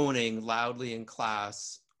moaning loudly in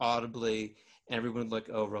class, audibly, and everyone would look,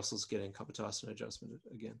 oh, Russell's getting Kapotasana adjustment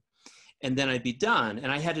again. And then I'd be done. And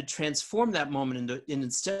I had to transform that moment into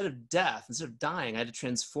instead of death, instead of dying, I had to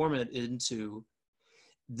transform it into,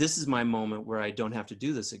 this is my moment where I don't have to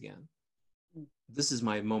do this again. This is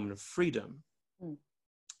my moment of freedom.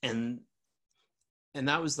 And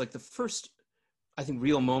that was like the first, I think,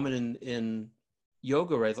 real moment in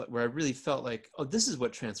yoga where I really felt like, oh, this is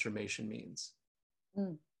what transformation means.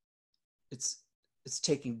 It's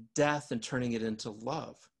taking death and turning it into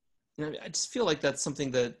love. And I just feel like that's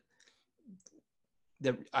something that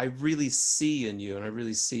I really see in you, and I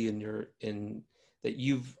really see that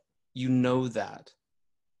you know that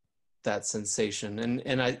sensation. And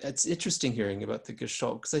it's interesting hearing about the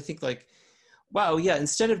Gestalt, because I think like, wow, yeah,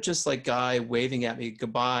 instead of just like Guy waving at me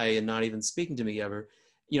goodbye and not even speaking to me ever,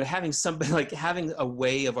 you know, having somebody, like having a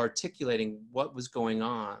way of articulating what was going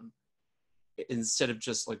on instead of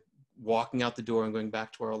just like walking out the door and going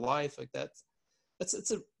back to our life, like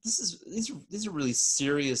these are really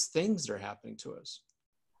serious things that are happening to us.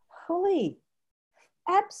 Fully.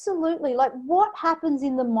 Absolutely. Like what happens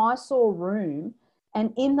in the Mysore room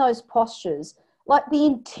and in those postures, like the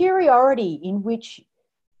interiority in which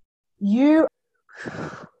you,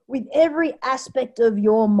 with every aspect of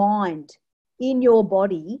your mind in your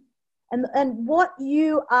body, and what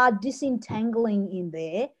you are disentangling in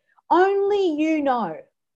there, only you know.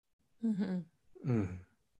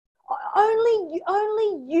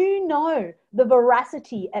 Only you know the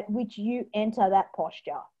veracity at which you enter that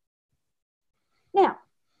posture. Now,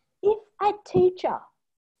 if a teacher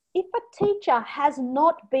has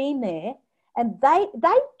not been there, and they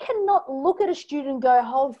cannot look at a student and go,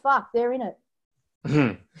 oh, fuck, they're in it.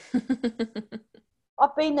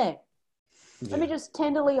 I've been there. Yeah. Let me just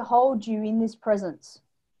tenderly hold you in this presence.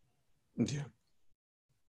 Yeah.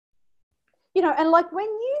 You know, and like when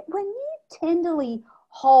you tenderly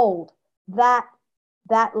hold that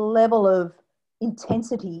level of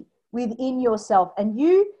intensity within yourself, and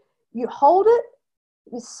you hold it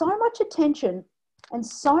with so much attention and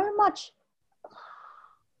so much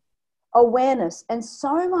awareness and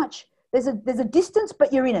so much, there's a distance,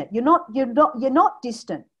 but you're in it. You're not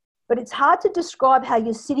distant, but it's hard to describe how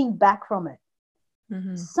you're sitting back from it.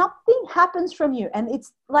 something happens from you. And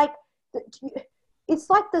it's like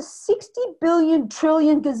the 60 billion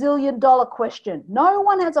trillion gazillion dollar question. No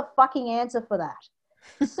one has a fucking answer for that.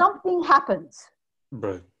 Something happens.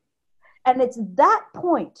 Right. And it's that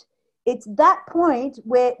point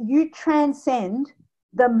where you transcend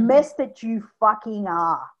the mess that you fucking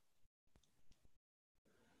are.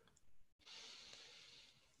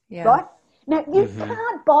 Yeah. Right? Now, you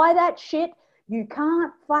can't buy that shit. You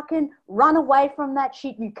can't fucking run away from that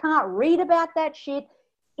shit. You can't read about that shit.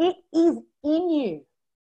 It is in you.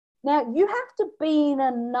 Now, you have to be in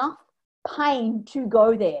enough pain to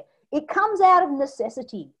go there. It comes out of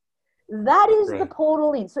necessity. That is the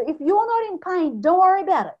portal in. So if you're not in pain, don't worry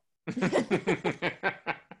about it.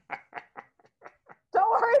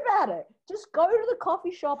 Don't worry about it. Just go to the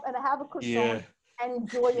coffee shop and have a croissant and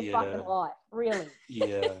enjoy your fucking life. Really.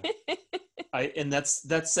 Yeah. And that's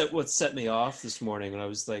what set me off this morning when I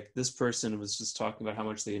was like, this person was just talking about how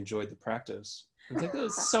much they enjoyed the practice. I was like,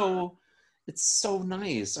 it's so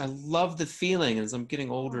nice. I love the feeling. As I'm getting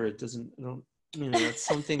older,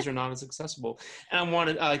 some things are not as accessible. And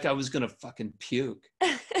I was gonna fucking puke.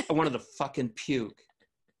 I wanted to fucking puke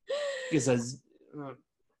because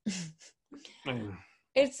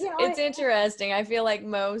it's interesting. I feel like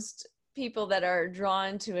most people that are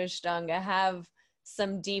drawn to Ashtanga have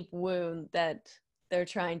some deep wound that they're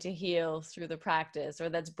trying to heal through the practice, or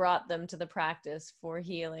that's brought them to the practice for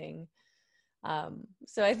healing.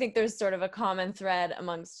 So I think there's sort of a common thread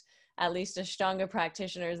amongst at least Ashtanga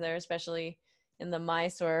practitioners there, especially in the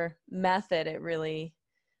Mysore method. It really,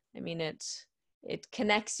 it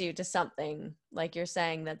connects you to something, like you're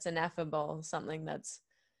saying, that's ineffable, something that's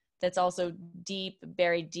also deep,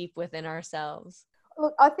 buried deep within ourselves.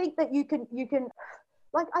 Look, I think that you can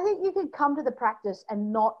come to the practice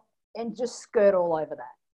and just skirt all over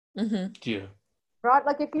that. Yeah. Right?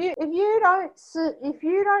 Like if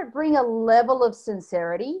you don't bring a level of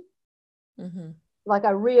sincerity, like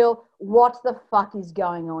a real what the fuck is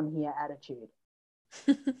going on here attitude.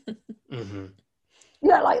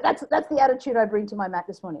 Like that's the attitude I bring to my mat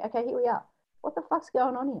this morning. Okay, here we are. What the fuck's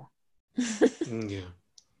going on here? Yeah.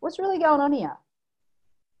 What's really going on here?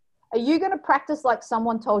 Are you going to practice like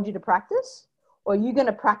someone told you to practice? Or are you going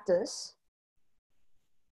to practice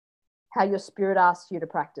how your spirit asks you to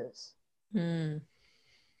practice? That's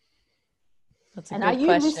a and good are you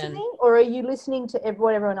question. Listening, or are you listening to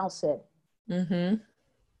what everyone else said?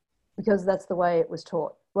 Because that's the way it was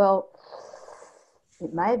taught. Well,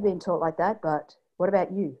 it may have been taught like that, but what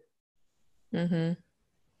about you?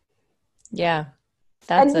 Yeah.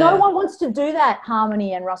 No one wants to do that,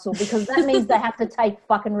 Harmony and Russell, because that means they have to take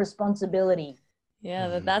fucking responsibility.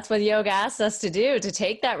 Yeah, that's what yoga asks us to do, to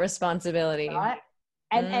take that responsibility. Right?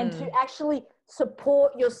 And to actually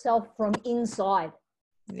support yourself from inside.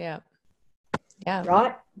 Yeah. Yeah.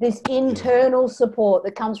 Right? This internal support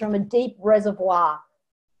that comes from a deep reservoir.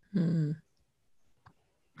 Yeah.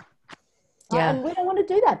 And we don't want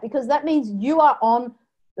to do that, because that means you are on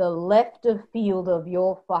the left of field of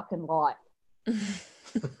your fucking life.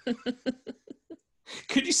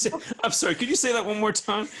 Could you say that one more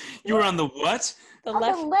time? You were on the what? On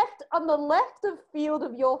the left of field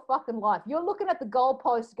of your fucking life. You're looking at the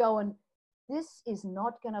goalpost going, this is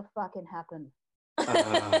not going to fucking happen.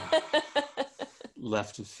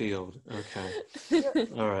 Left of field. Okay.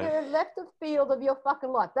 All right. You're left of field of your fucking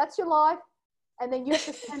life. That's your life. And then you have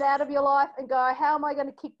to stand out of your life and go, how am I going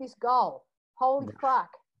to kick this goal? Holy fuck.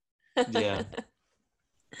 Yeah.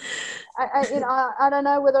 I don't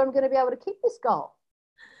know whether I'm going to be able to kick this goal.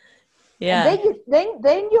 Yeah. And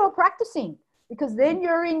then you're practicing, because then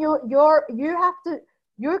you're in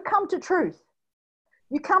you come to truth.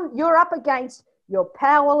 You're up against your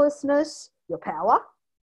powerlessness, your power,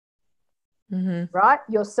 right?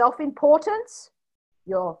 Your self-importance,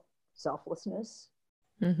 your selflessness,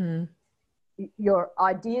 your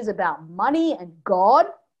ideas about money and God.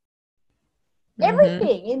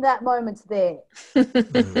 Everything in that moment's there.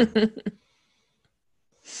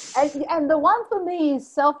 And the one for me is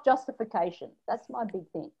self-justification. That's my big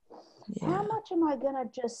thing. Yeah. How much am I going to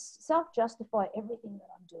just self-justify everything that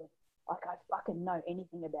I'm doing? Like I fucking know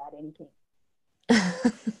anything about anything.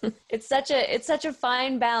 It's such a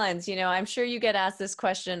fine balance. I'm sure you get asked this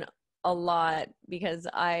question a lot, because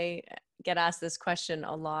I get asked this question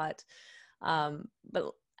a lot.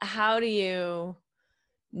 But how do you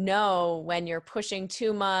know when you're pushing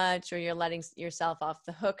too much, or you're letting yourself off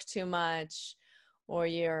the hook too much, or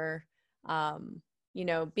you're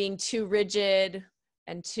being too rigid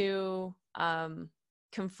and too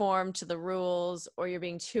conform to the rules, or you're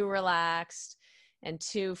being too relaxed and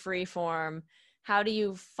too free form? How do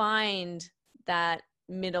you find that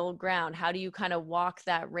middle ground? How do you kind of walk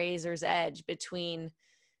that razor's edge between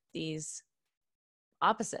these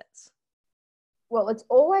opposites? Well, it's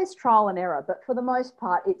always trial and error, but for the most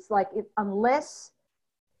part, it's like unless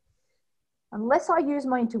I use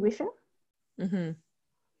my intuition,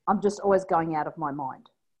 I'm just always going out of my mind.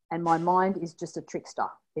 And my mind is just a trickster.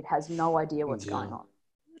 It has no idea what's going on.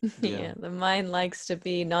 Yeah, the mind likes to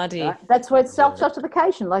be naughty. Right? That's where it's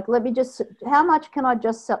self-justification. Like, how much can I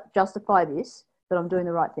just justify this, that I'm doing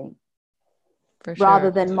the right thing? For sure.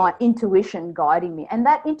 Rather than my intuition guiding me. And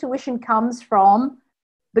that intuition comes from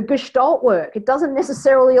the Gestalt work. It doesn't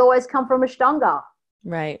necessarily always come from Ashtanga.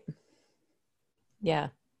 Right. Yeah.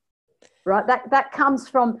 Right? That comes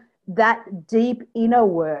from that deep inner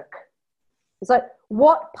work. It's like,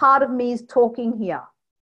 what part of me is talking here?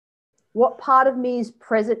 What part of me is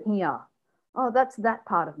present here? Oh, that's that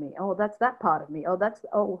part of me. Oh, that's that part of me.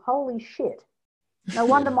 Oh, holy shit. No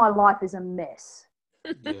wonder my life is a mess.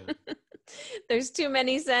 Yeah. There's too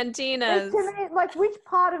many Santinas. There's too many, like, which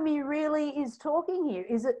part of me really is talking here?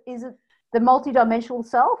 Is it the multidimensional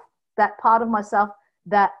self, that part of myself,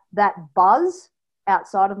 that buzz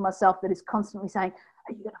outside of myself that is constantly saying,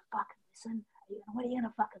 are you going to fucking listen? When are you going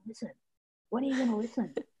to fucking listen? When are you going to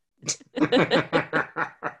listen?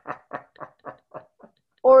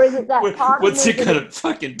 Or is it that part what's of me it going to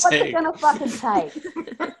fucking take? What's it going to fucking take?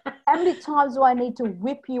 How many times do I need to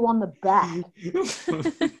whip you on the back?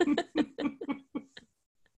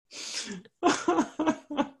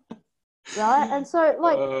 Right? And so,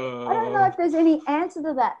 like, I don't know if there's any answer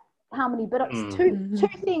to that, Harmony, but it's two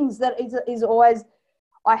things that is always,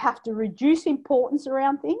 I have to reduce importance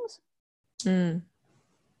around things. Right?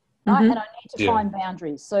 And I need to find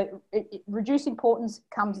boundaries. So reduce importance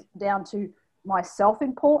comes down to my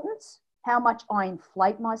self-importance, how much I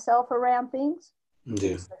inflate myself around things.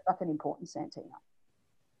 Yeah. It's so fucking important, Santina.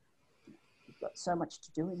 You've got so much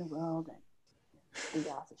to do in the world, and big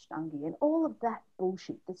ass Ashtangi and all of that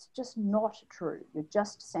bullshit. That's just not true. You're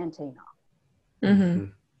just Santina.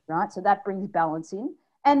 Right? So that brings balance in.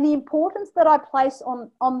 And the importance that I place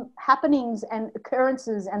on happenings and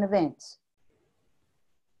occurrences and events.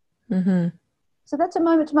 So that's a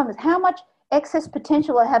moment to moment. How much excess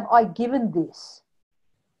potential have I given this?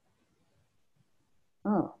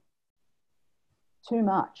 Oh, too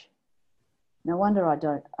much. No wonder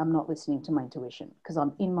I'm not listening to my intuition, because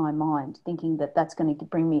I'm in my mind thinking that that's going to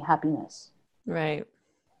bring me happiness. Right.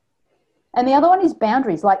 And the other one is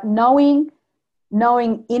boundaries, like knowing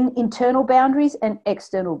in internal boundaries and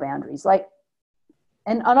external boundaries. Like,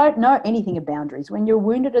 and I don't know anything of boundaries. When you're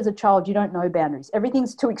wounded as a child, you don't know boundaries.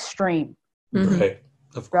 Everything's too extreme. Right.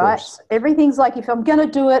 Of course. Right? Everything's like, if I'm going to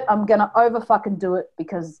do it, I'm going to over fucking do it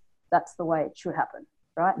because that's the way it should happen.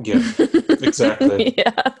 Right? Yeah, exactly.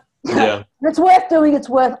 Yeah. Yeah. It's worth doing. It's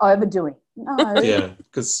worth overdoing. No. Yeah.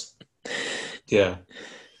 Because, yeah.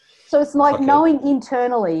 So it's like knowing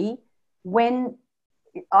internally when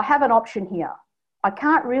I have an option here. I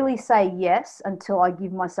can't really say yes until I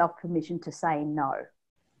give myself permission to say no.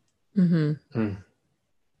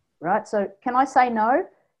 Right? So can I say no?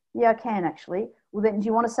 Yeah, I can actually. Well, then do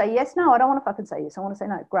you want to say yes? No, I don't want to fucking say yes. I want to say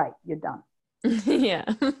no. Great, you're done. Yeah,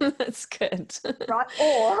 that's good. Right?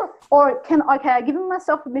 Or I give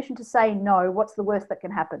myself permission to say no. What's the worst that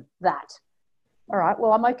can happen? That. All right,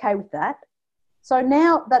 well, I'm okay with that. So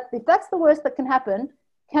now that if that's the worst that can happen,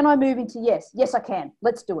 can I move into yes? Yes, I can.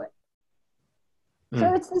 Let's do it.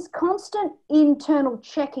 So it's this constant internal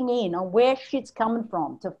checking in on where shit's coming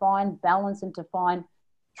from to find balance and to find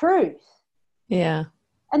truth. Yeah.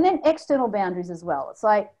 And then external boundaries as well. It's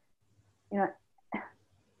like, you know,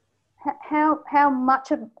 how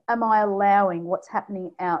much am I allowing what's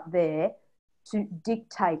happening out there to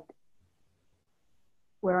dictate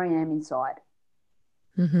where I am inside?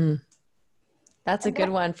 That's a good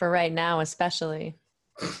one for right now, especially.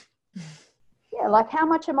 Yeah, like how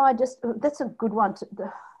much am I just, that's a good one to,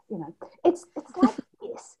 you know, it's like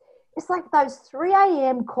this. It's like those 3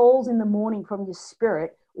 a.m. calls in the morning from your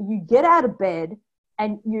spirit. You get out of bed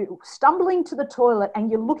and you're stumbling to the toilet and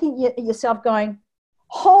you're looking at yourself going,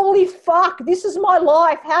 holy fuck, this is my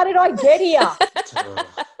life. How did I get here?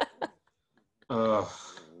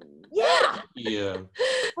 Yeah. Yeah.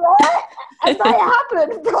 Right? And they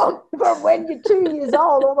happen from when you're 2 years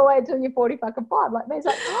old all the way until you're 40 fucking 5. Like me, it's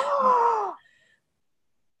like, oh,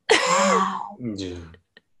 wow. Yeah.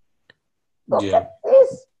 Look at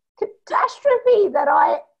this catastrophe that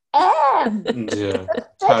I am. Yeah.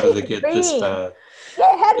 How did it get this bad?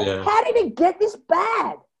 Yeah, how did it get this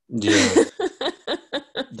bad? Yeah.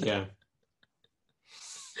 Yeah.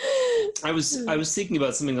 I was thinking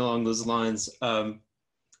about something along those lines.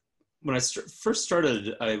 when I first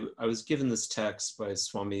started, I was given this text by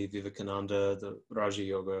Swami Vivekananda, the Raja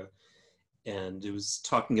Yoga, and it was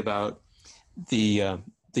talking about the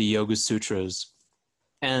Yoga Sutras,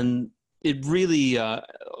 and it really a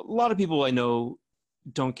lot of people I know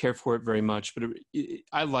don't care for it very much, but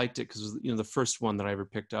I liked it because, you know, the first one that I ever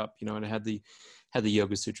picked up, you know, and it had the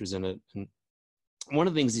Yoga Sutras in it. And one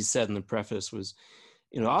of the things he said in the preface was,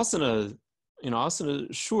 asana,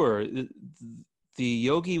 sure, the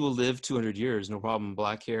yogi will live 200 years, no problem,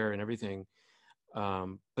 black hair and everything.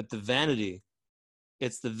 But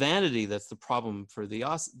it's the vanity that's the problem for the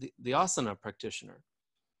asana practitioner.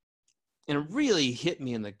 And it really hit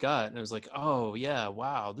me in the gut. And I was like, oh yeah,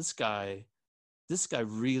 wow, this guy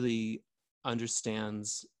really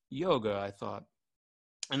understands yoga, I thought.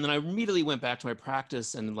 And then I immediately went back to my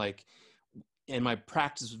practice, and my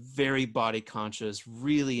practice was very body conscious,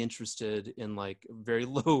 really interested in like very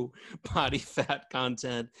low body fat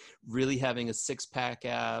content, really having a 6-pack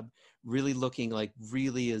ab, really looking like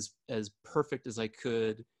really as perfect as I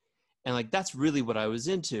could. And like, that's really what I was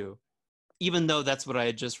into, even though that's what I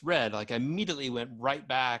had just read. Like I immediately went right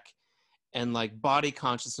back, and like body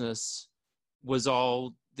consciousness was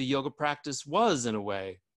all the yoga practice was, in a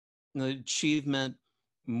way. The achievement,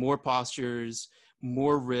 more postures,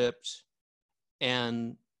 more ripped.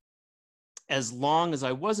 And as long as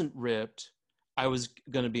I wasn't ripped, I was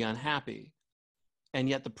going to be unhappy. And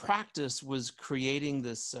yet the practice was creating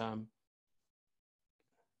this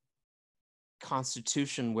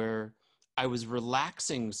constitution where I was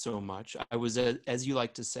relaxing so much. I was, as you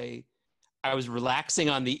like to say, I was relaxing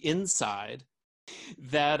on the inside,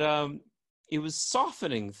 that it was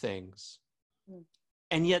softening things.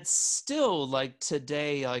 And yet still, like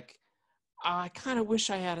today, like I kind of wish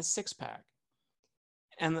I had a 6-pack.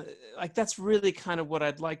 And like, that's really kind of what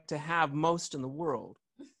I'd like to have most in the world.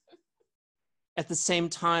 At the same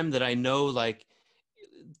time that I know, like,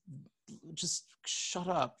 just shut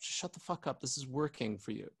up, shut the fuck up. This is working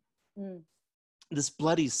for you. This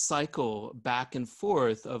bloody cycle back and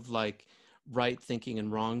forth of like right thinking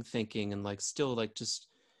and wrong thinking, and like still like just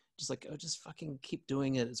like, oh, just fucking keep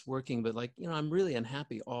doing it. It's working. But like, I'm really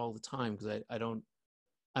unhappy all the time because I don't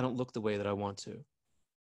look the way that I want to.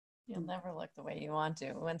 You'll never look the way you want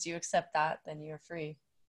to. Once you accept that, then you're free.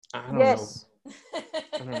 I don't know.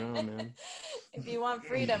 I don't know, man. If you want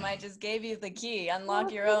freedom, I just gave you the key.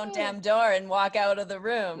 Unlock your own damn door and walk out of the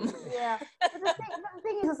room. Yeah. But the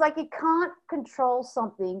thing is, it's like you can't control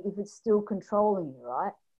something if it's still controlling you,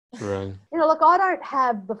 right? Right. Like I don't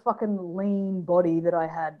have the fucking lean body that I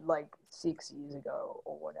had like 6 years ago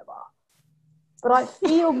or whatever. But I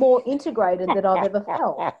feel more integrated than I've ever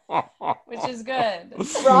felt. Which is good.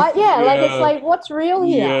 Right? Yeah. Like it's like, what's real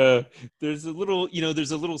here? Yeah. There's a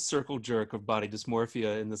little circle jerk of body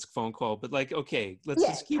dysmorphia in this phone call, but like, okay, let's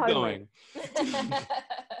just keep going.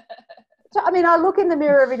 So, I mean, I look in the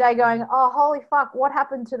mirror every day going, oh, holy fuck, what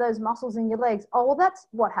happened to those muscles in your legs? Oh, well, that's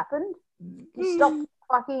what happened. You stopped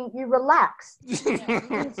you relaxed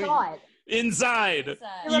inside. Inside.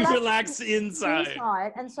 You relax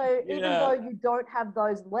inside. And so even though you don't have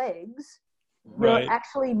those legs, you're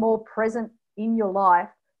actually more present in your life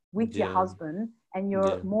with your husband, and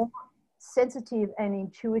you're more sensitive and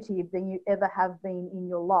intuitive than you ever have been in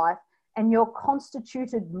your life. And your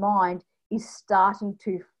constituted mind is starting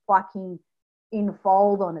to fucking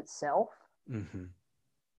enfold on itself. Mm-hmm.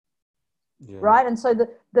 Yeah. Right? And so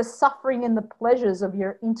the suffering and the pleasures of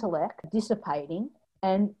your intellect dissipating,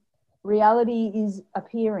 and reality is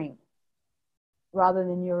appearing rather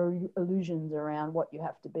than your illusions around what you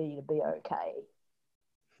have to be okay.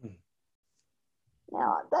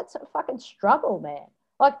 Now, that's a fucking struggle, man.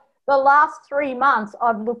 Like the last 3 months,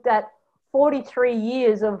 I've looked at 43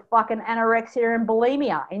 years of fucking anorexia and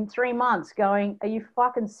bulimia in 3 months going, are you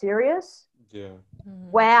fucking serious? Yeah.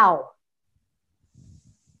 Mm-hmm. Wow.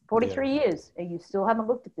 43 years, and you still haven't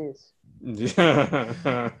looked at this.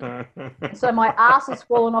 So my ass has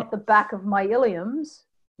fallen off the back of my iliums.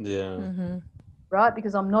 Yeah. Mm-hmm. Right?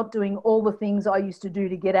 Because I'm not doing all the things I used to do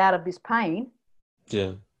to get out of this pain.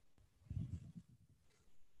 Yeah.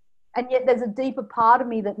 And yet there's a deeper part of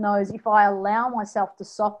me that knows if I allow myself to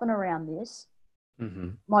soften around this,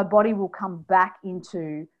 my body will come back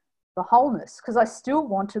into the wholeness, because I still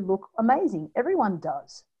want to look amazing. Everyone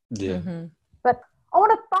does. Yeah. Mm-hmm. But I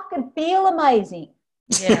want to fucking feel amazing.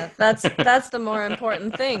 Yeah, that's the more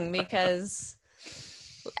important thing, because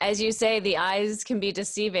as you say, the eyes can be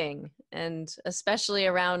deceiving, and especially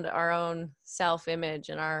around our own self-image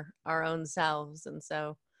and our own selves. And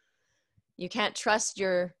so you can't trust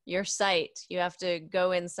your sight. You have to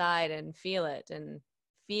go inside and feel it, and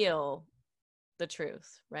feel the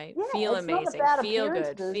truth, right? Yeah, Feel it's not amazing, about feel good,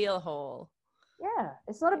 appearances. feel whole. Yeah,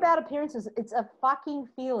 it's not about appearances. It's a fucking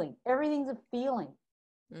feeling. Everything's a feeling.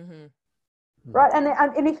 Mm-hmm. Right.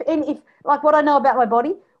 And if like what I know about my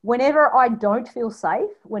body, whenever I don't feel safe,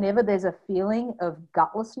 whenever there's a feeling of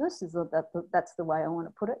gutlessness, that's the way I want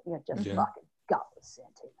to put it. Just fucking gutless,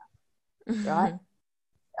 Santina. Right.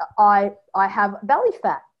 I have belly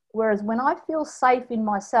fat. Whereas when I feel safe in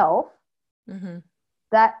myself, mm-hmm.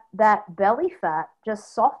 that belly fat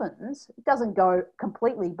just softens. It doesn't go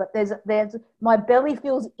completely, but there's my belly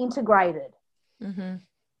feels integrated. Mm-hmm.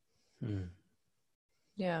 Mm.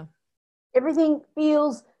 Yeah. Everything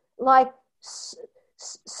feels like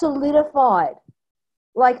solidified.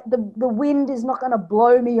 Like the wind is not going to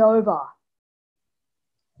blow me over.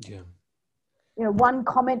 Yeah. One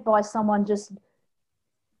comment by someone just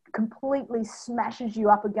completely smashes you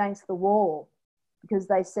up against the wall because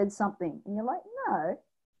they said something, and you're like, no,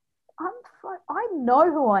 I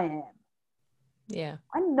know who I am. Yeah.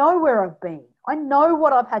 I know where I've been. I know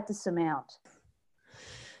what I've had to surmount.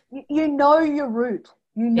 You know your root.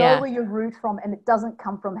 You know where your root from, and it doesn't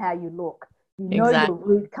come from how you look. You know your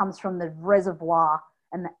root comes from the reservoir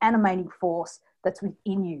and the animating force that's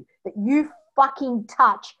within you that you fucking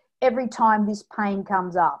touch every time this pain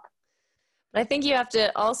comes up. But I think you have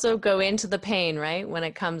to also go into the pain, right? When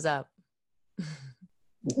it comes up.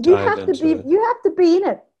 You have to be in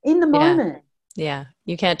it, in the moment. Yeah.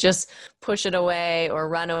 You can't just push it away or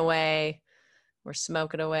run away or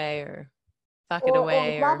smoke it away or fuck it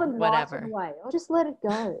away or love and whatever. It away. Or just let it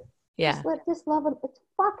go. Yeah. Just love it. It's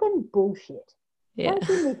fucking bullshit. Yeah. Don't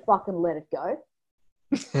give me fucking let it go.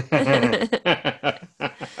 What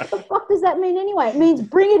the fuck does that mean anyway? It means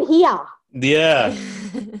bring it here. Yeah.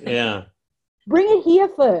 Yeah. Bring it here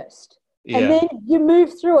first. Yeah. And then you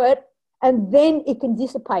move through it and then it can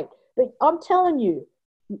dissipate. But I'm telling you,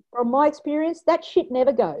 from my experience, that shit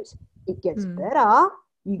never goes. It gets better.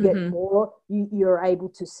 You get more, you're able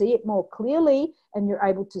to see it more clearly and you're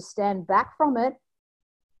able to stand back from it.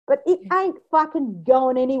 But it ain't fucking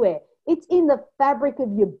going anywhere. It's in the fabric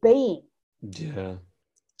of your being. Yeah.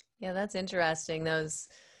 Yeah, that's interesting. Those,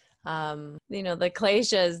 the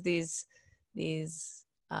kleshas, these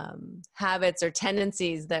habits or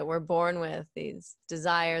tendencies that we're born with, these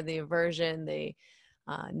desire, the aversion, the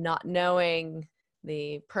not knowing,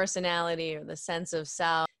 the personality or the sense of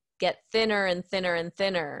self, get thinner and thinner and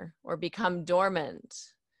thinner or become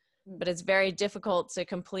dormant. But it's very difficult to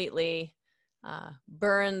completely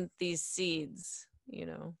burn these seeds.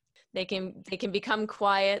 They can become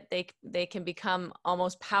quiet. They can become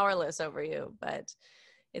almost powerless over you, but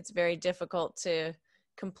it's very difficult to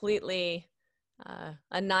completely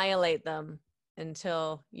annihilate them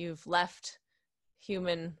until you've left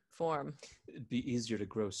human form. It'd be easier to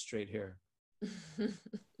grow straight hair.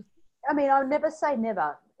 I mean, I'll never say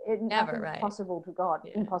never. Never, right? Impossible to God.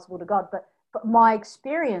 Yeah. Impossible to God. But my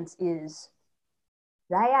experience is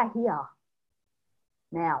they are here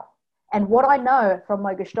now. And what I know from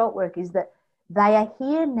my Gestalt work is that they are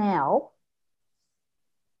here now,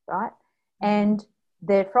 right? And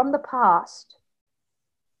they're from the past,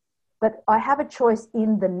 but I have a choice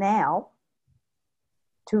in the now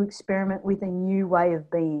to experiment with a new way of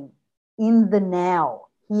being in the now,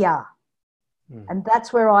 here. And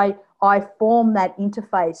that's where I form that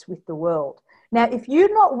interface with the world. Now, if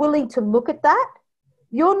you're not willing to look at that,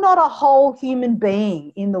 you're not a whole human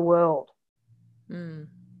being in the world.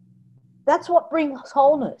 That's what brings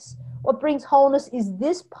wholeness. What brings wholeness is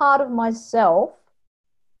this part of myself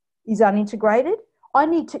is unintegrated. I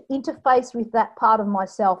need to interface with that part of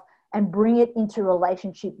myself and bring it into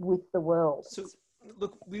relationship with the world. So,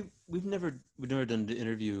 look, we've never done an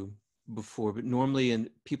interview before, but normally, and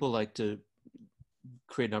people like to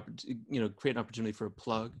create an opportunity for a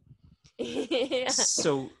plug. Yeah.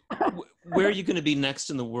 So, where are you going to be next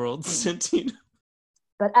in the world, Santina?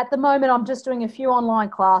 But at the moment, I'm just doing a few online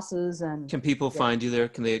classes. And can people find you there?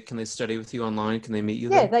 Can they study with you online? Can they meet you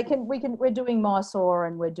there? Yeah, they can. We're doing Mysore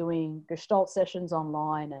and we're doing Gestalt sessions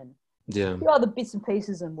online and a few other bits and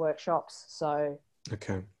pieces and workshops. So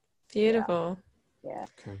okay, beautiful. Yeah.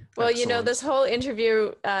 Okay. Well, Excellent. This whole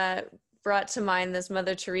interview brought to mind this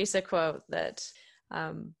Mother Teresa quote that,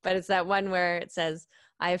 but it's that one where it says,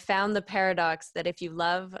 "I have found the paradox that if you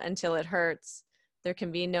love until it hurts, there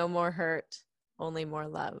can be no more hurt. Only more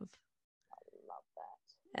love." I love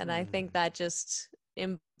that. And I think that just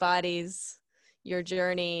embodies your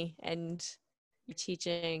journey and your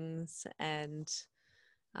teachings and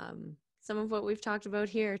some of what we've talked about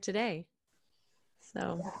here today.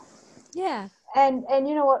 So, yeah. And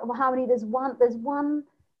you know what, Harmony, there's one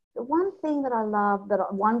the one thing that I love,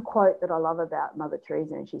 one quote that I love about Mother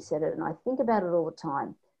Teresa, and she said it, and I think about it all the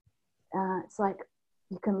time. It's like,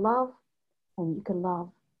 you can love and you can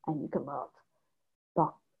love and you can love.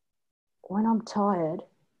 But when I'm tired,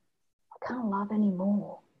 I can't love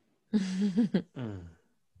anymore.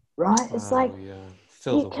 Right? It's like,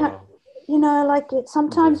 fill the well. You know, like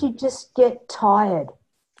sometimes you just get tired.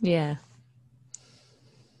 Yeah.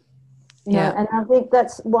 You know, and I think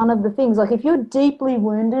that's one of the things. Like, if you're deeply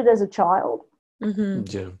wounded as a child, you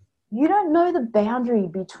don't know the boundary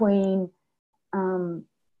between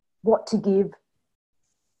what to give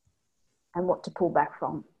and what to pull back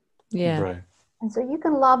from. Yeah. Right. And so you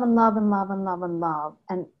can love and love and love and love and love.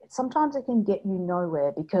 And sometimes it can get you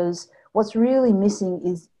nowhere, because what's really missing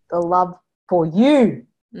is the love for you.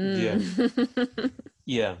 Yeah.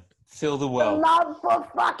 Yeah. Fill the well. The love for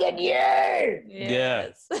fucking you.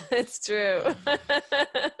 Yes. It's true.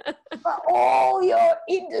 For all your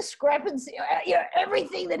indiscrepancy,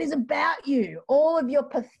 everything that is about you, all of your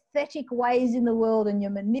pathetic ways in the world and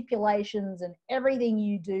your manipulations and everything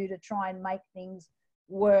you do to try and make things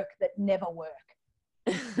work that never work.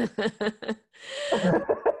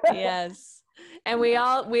 Yes. And we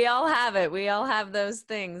all have it. We all have those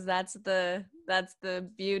things. That's the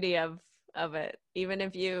beauty of it. Even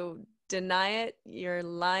if you deny it, you're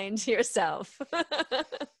lying to yourself.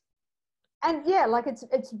 And yeah, like it's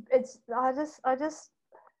I just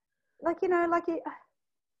like, you know, like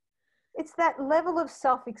it's that level of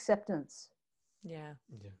self-acceptance. Yeah.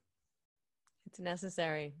 It's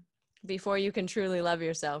necessary. Before you can truly love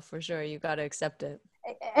yourself, for sure, you got to accept it.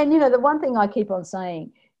 And you know, the one thing I keep on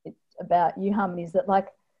saying about you, Harmony, is that like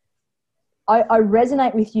I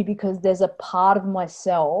resonate with you because there's a part of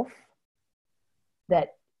myself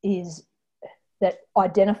that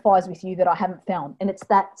identifies with you that I haven't found, and it's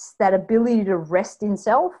that ability to rest in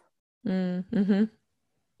self. Mm-hmm.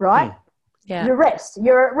 Right? Yeah. You're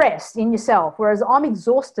at rest in yourself, whereas I'm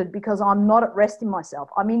exhausted because I'm not at rest in myself.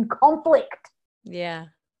 I'm in conflict. Yeah.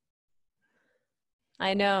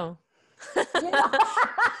 I know.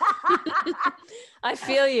 I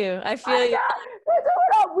feel you. That's what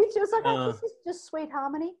I'm with you. It's like, this is just sweet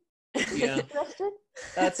harmony. Yeah. Rested.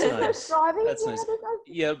 That's nice. Striving. That's nice.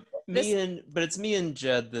 Yeah, but it's me and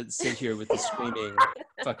Jed that sit here with the screaming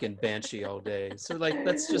fucking banshee all day. So like,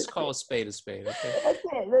 let's just call a spade, okay? That's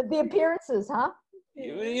it. The appearances, huh?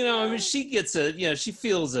 You know, I mean, she gets it. Yeah, she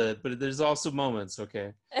feels it, but there's also moments,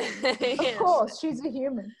 okay? Of course, she's a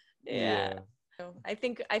human. Yeah. I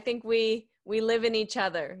think we live in each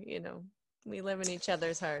other, you know. We live in each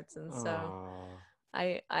other's hearts, and so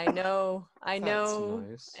I know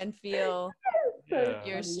nice. And feel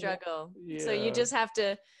your struggle. Yeah. So you just have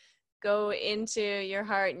to go into your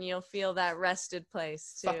heart and you'll feel that rested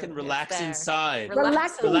place too. Fucking relax inside.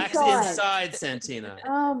 Relax inside, Santina.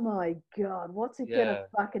 Oh my God, what's it gonna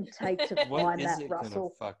fucking take to find that, Russell? What is it gonna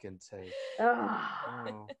fucking take?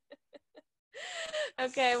 Oh.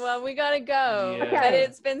 Okay, well, we gotta go. Yeah. But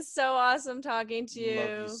it's been so awesome talking to you.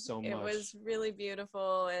 Love you so much. It was really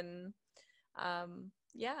beautiful, and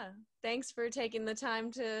thanks for taking the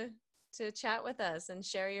time to chat with us and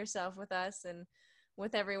share yourself with us and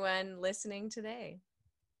with everyone listening today.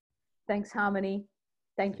 Thanks, Harmony.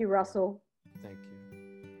 Thank you, Russell. Thank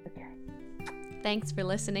you. Okay. Thanks for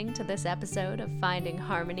listening to this episode of Finding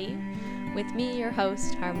Harmony. With me, your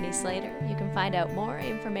host, Harmony Slater. You can find out more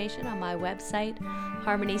information on my website,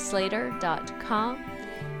 harmonyslater.com,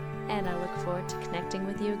 and I look forward to connecting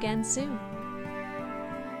with you again soon.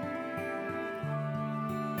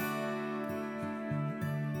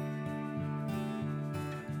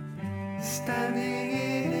 Standing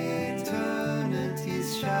in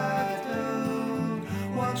eternity's shadow,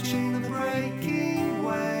 watching the breaking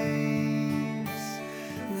waves,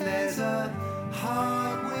 there's a heart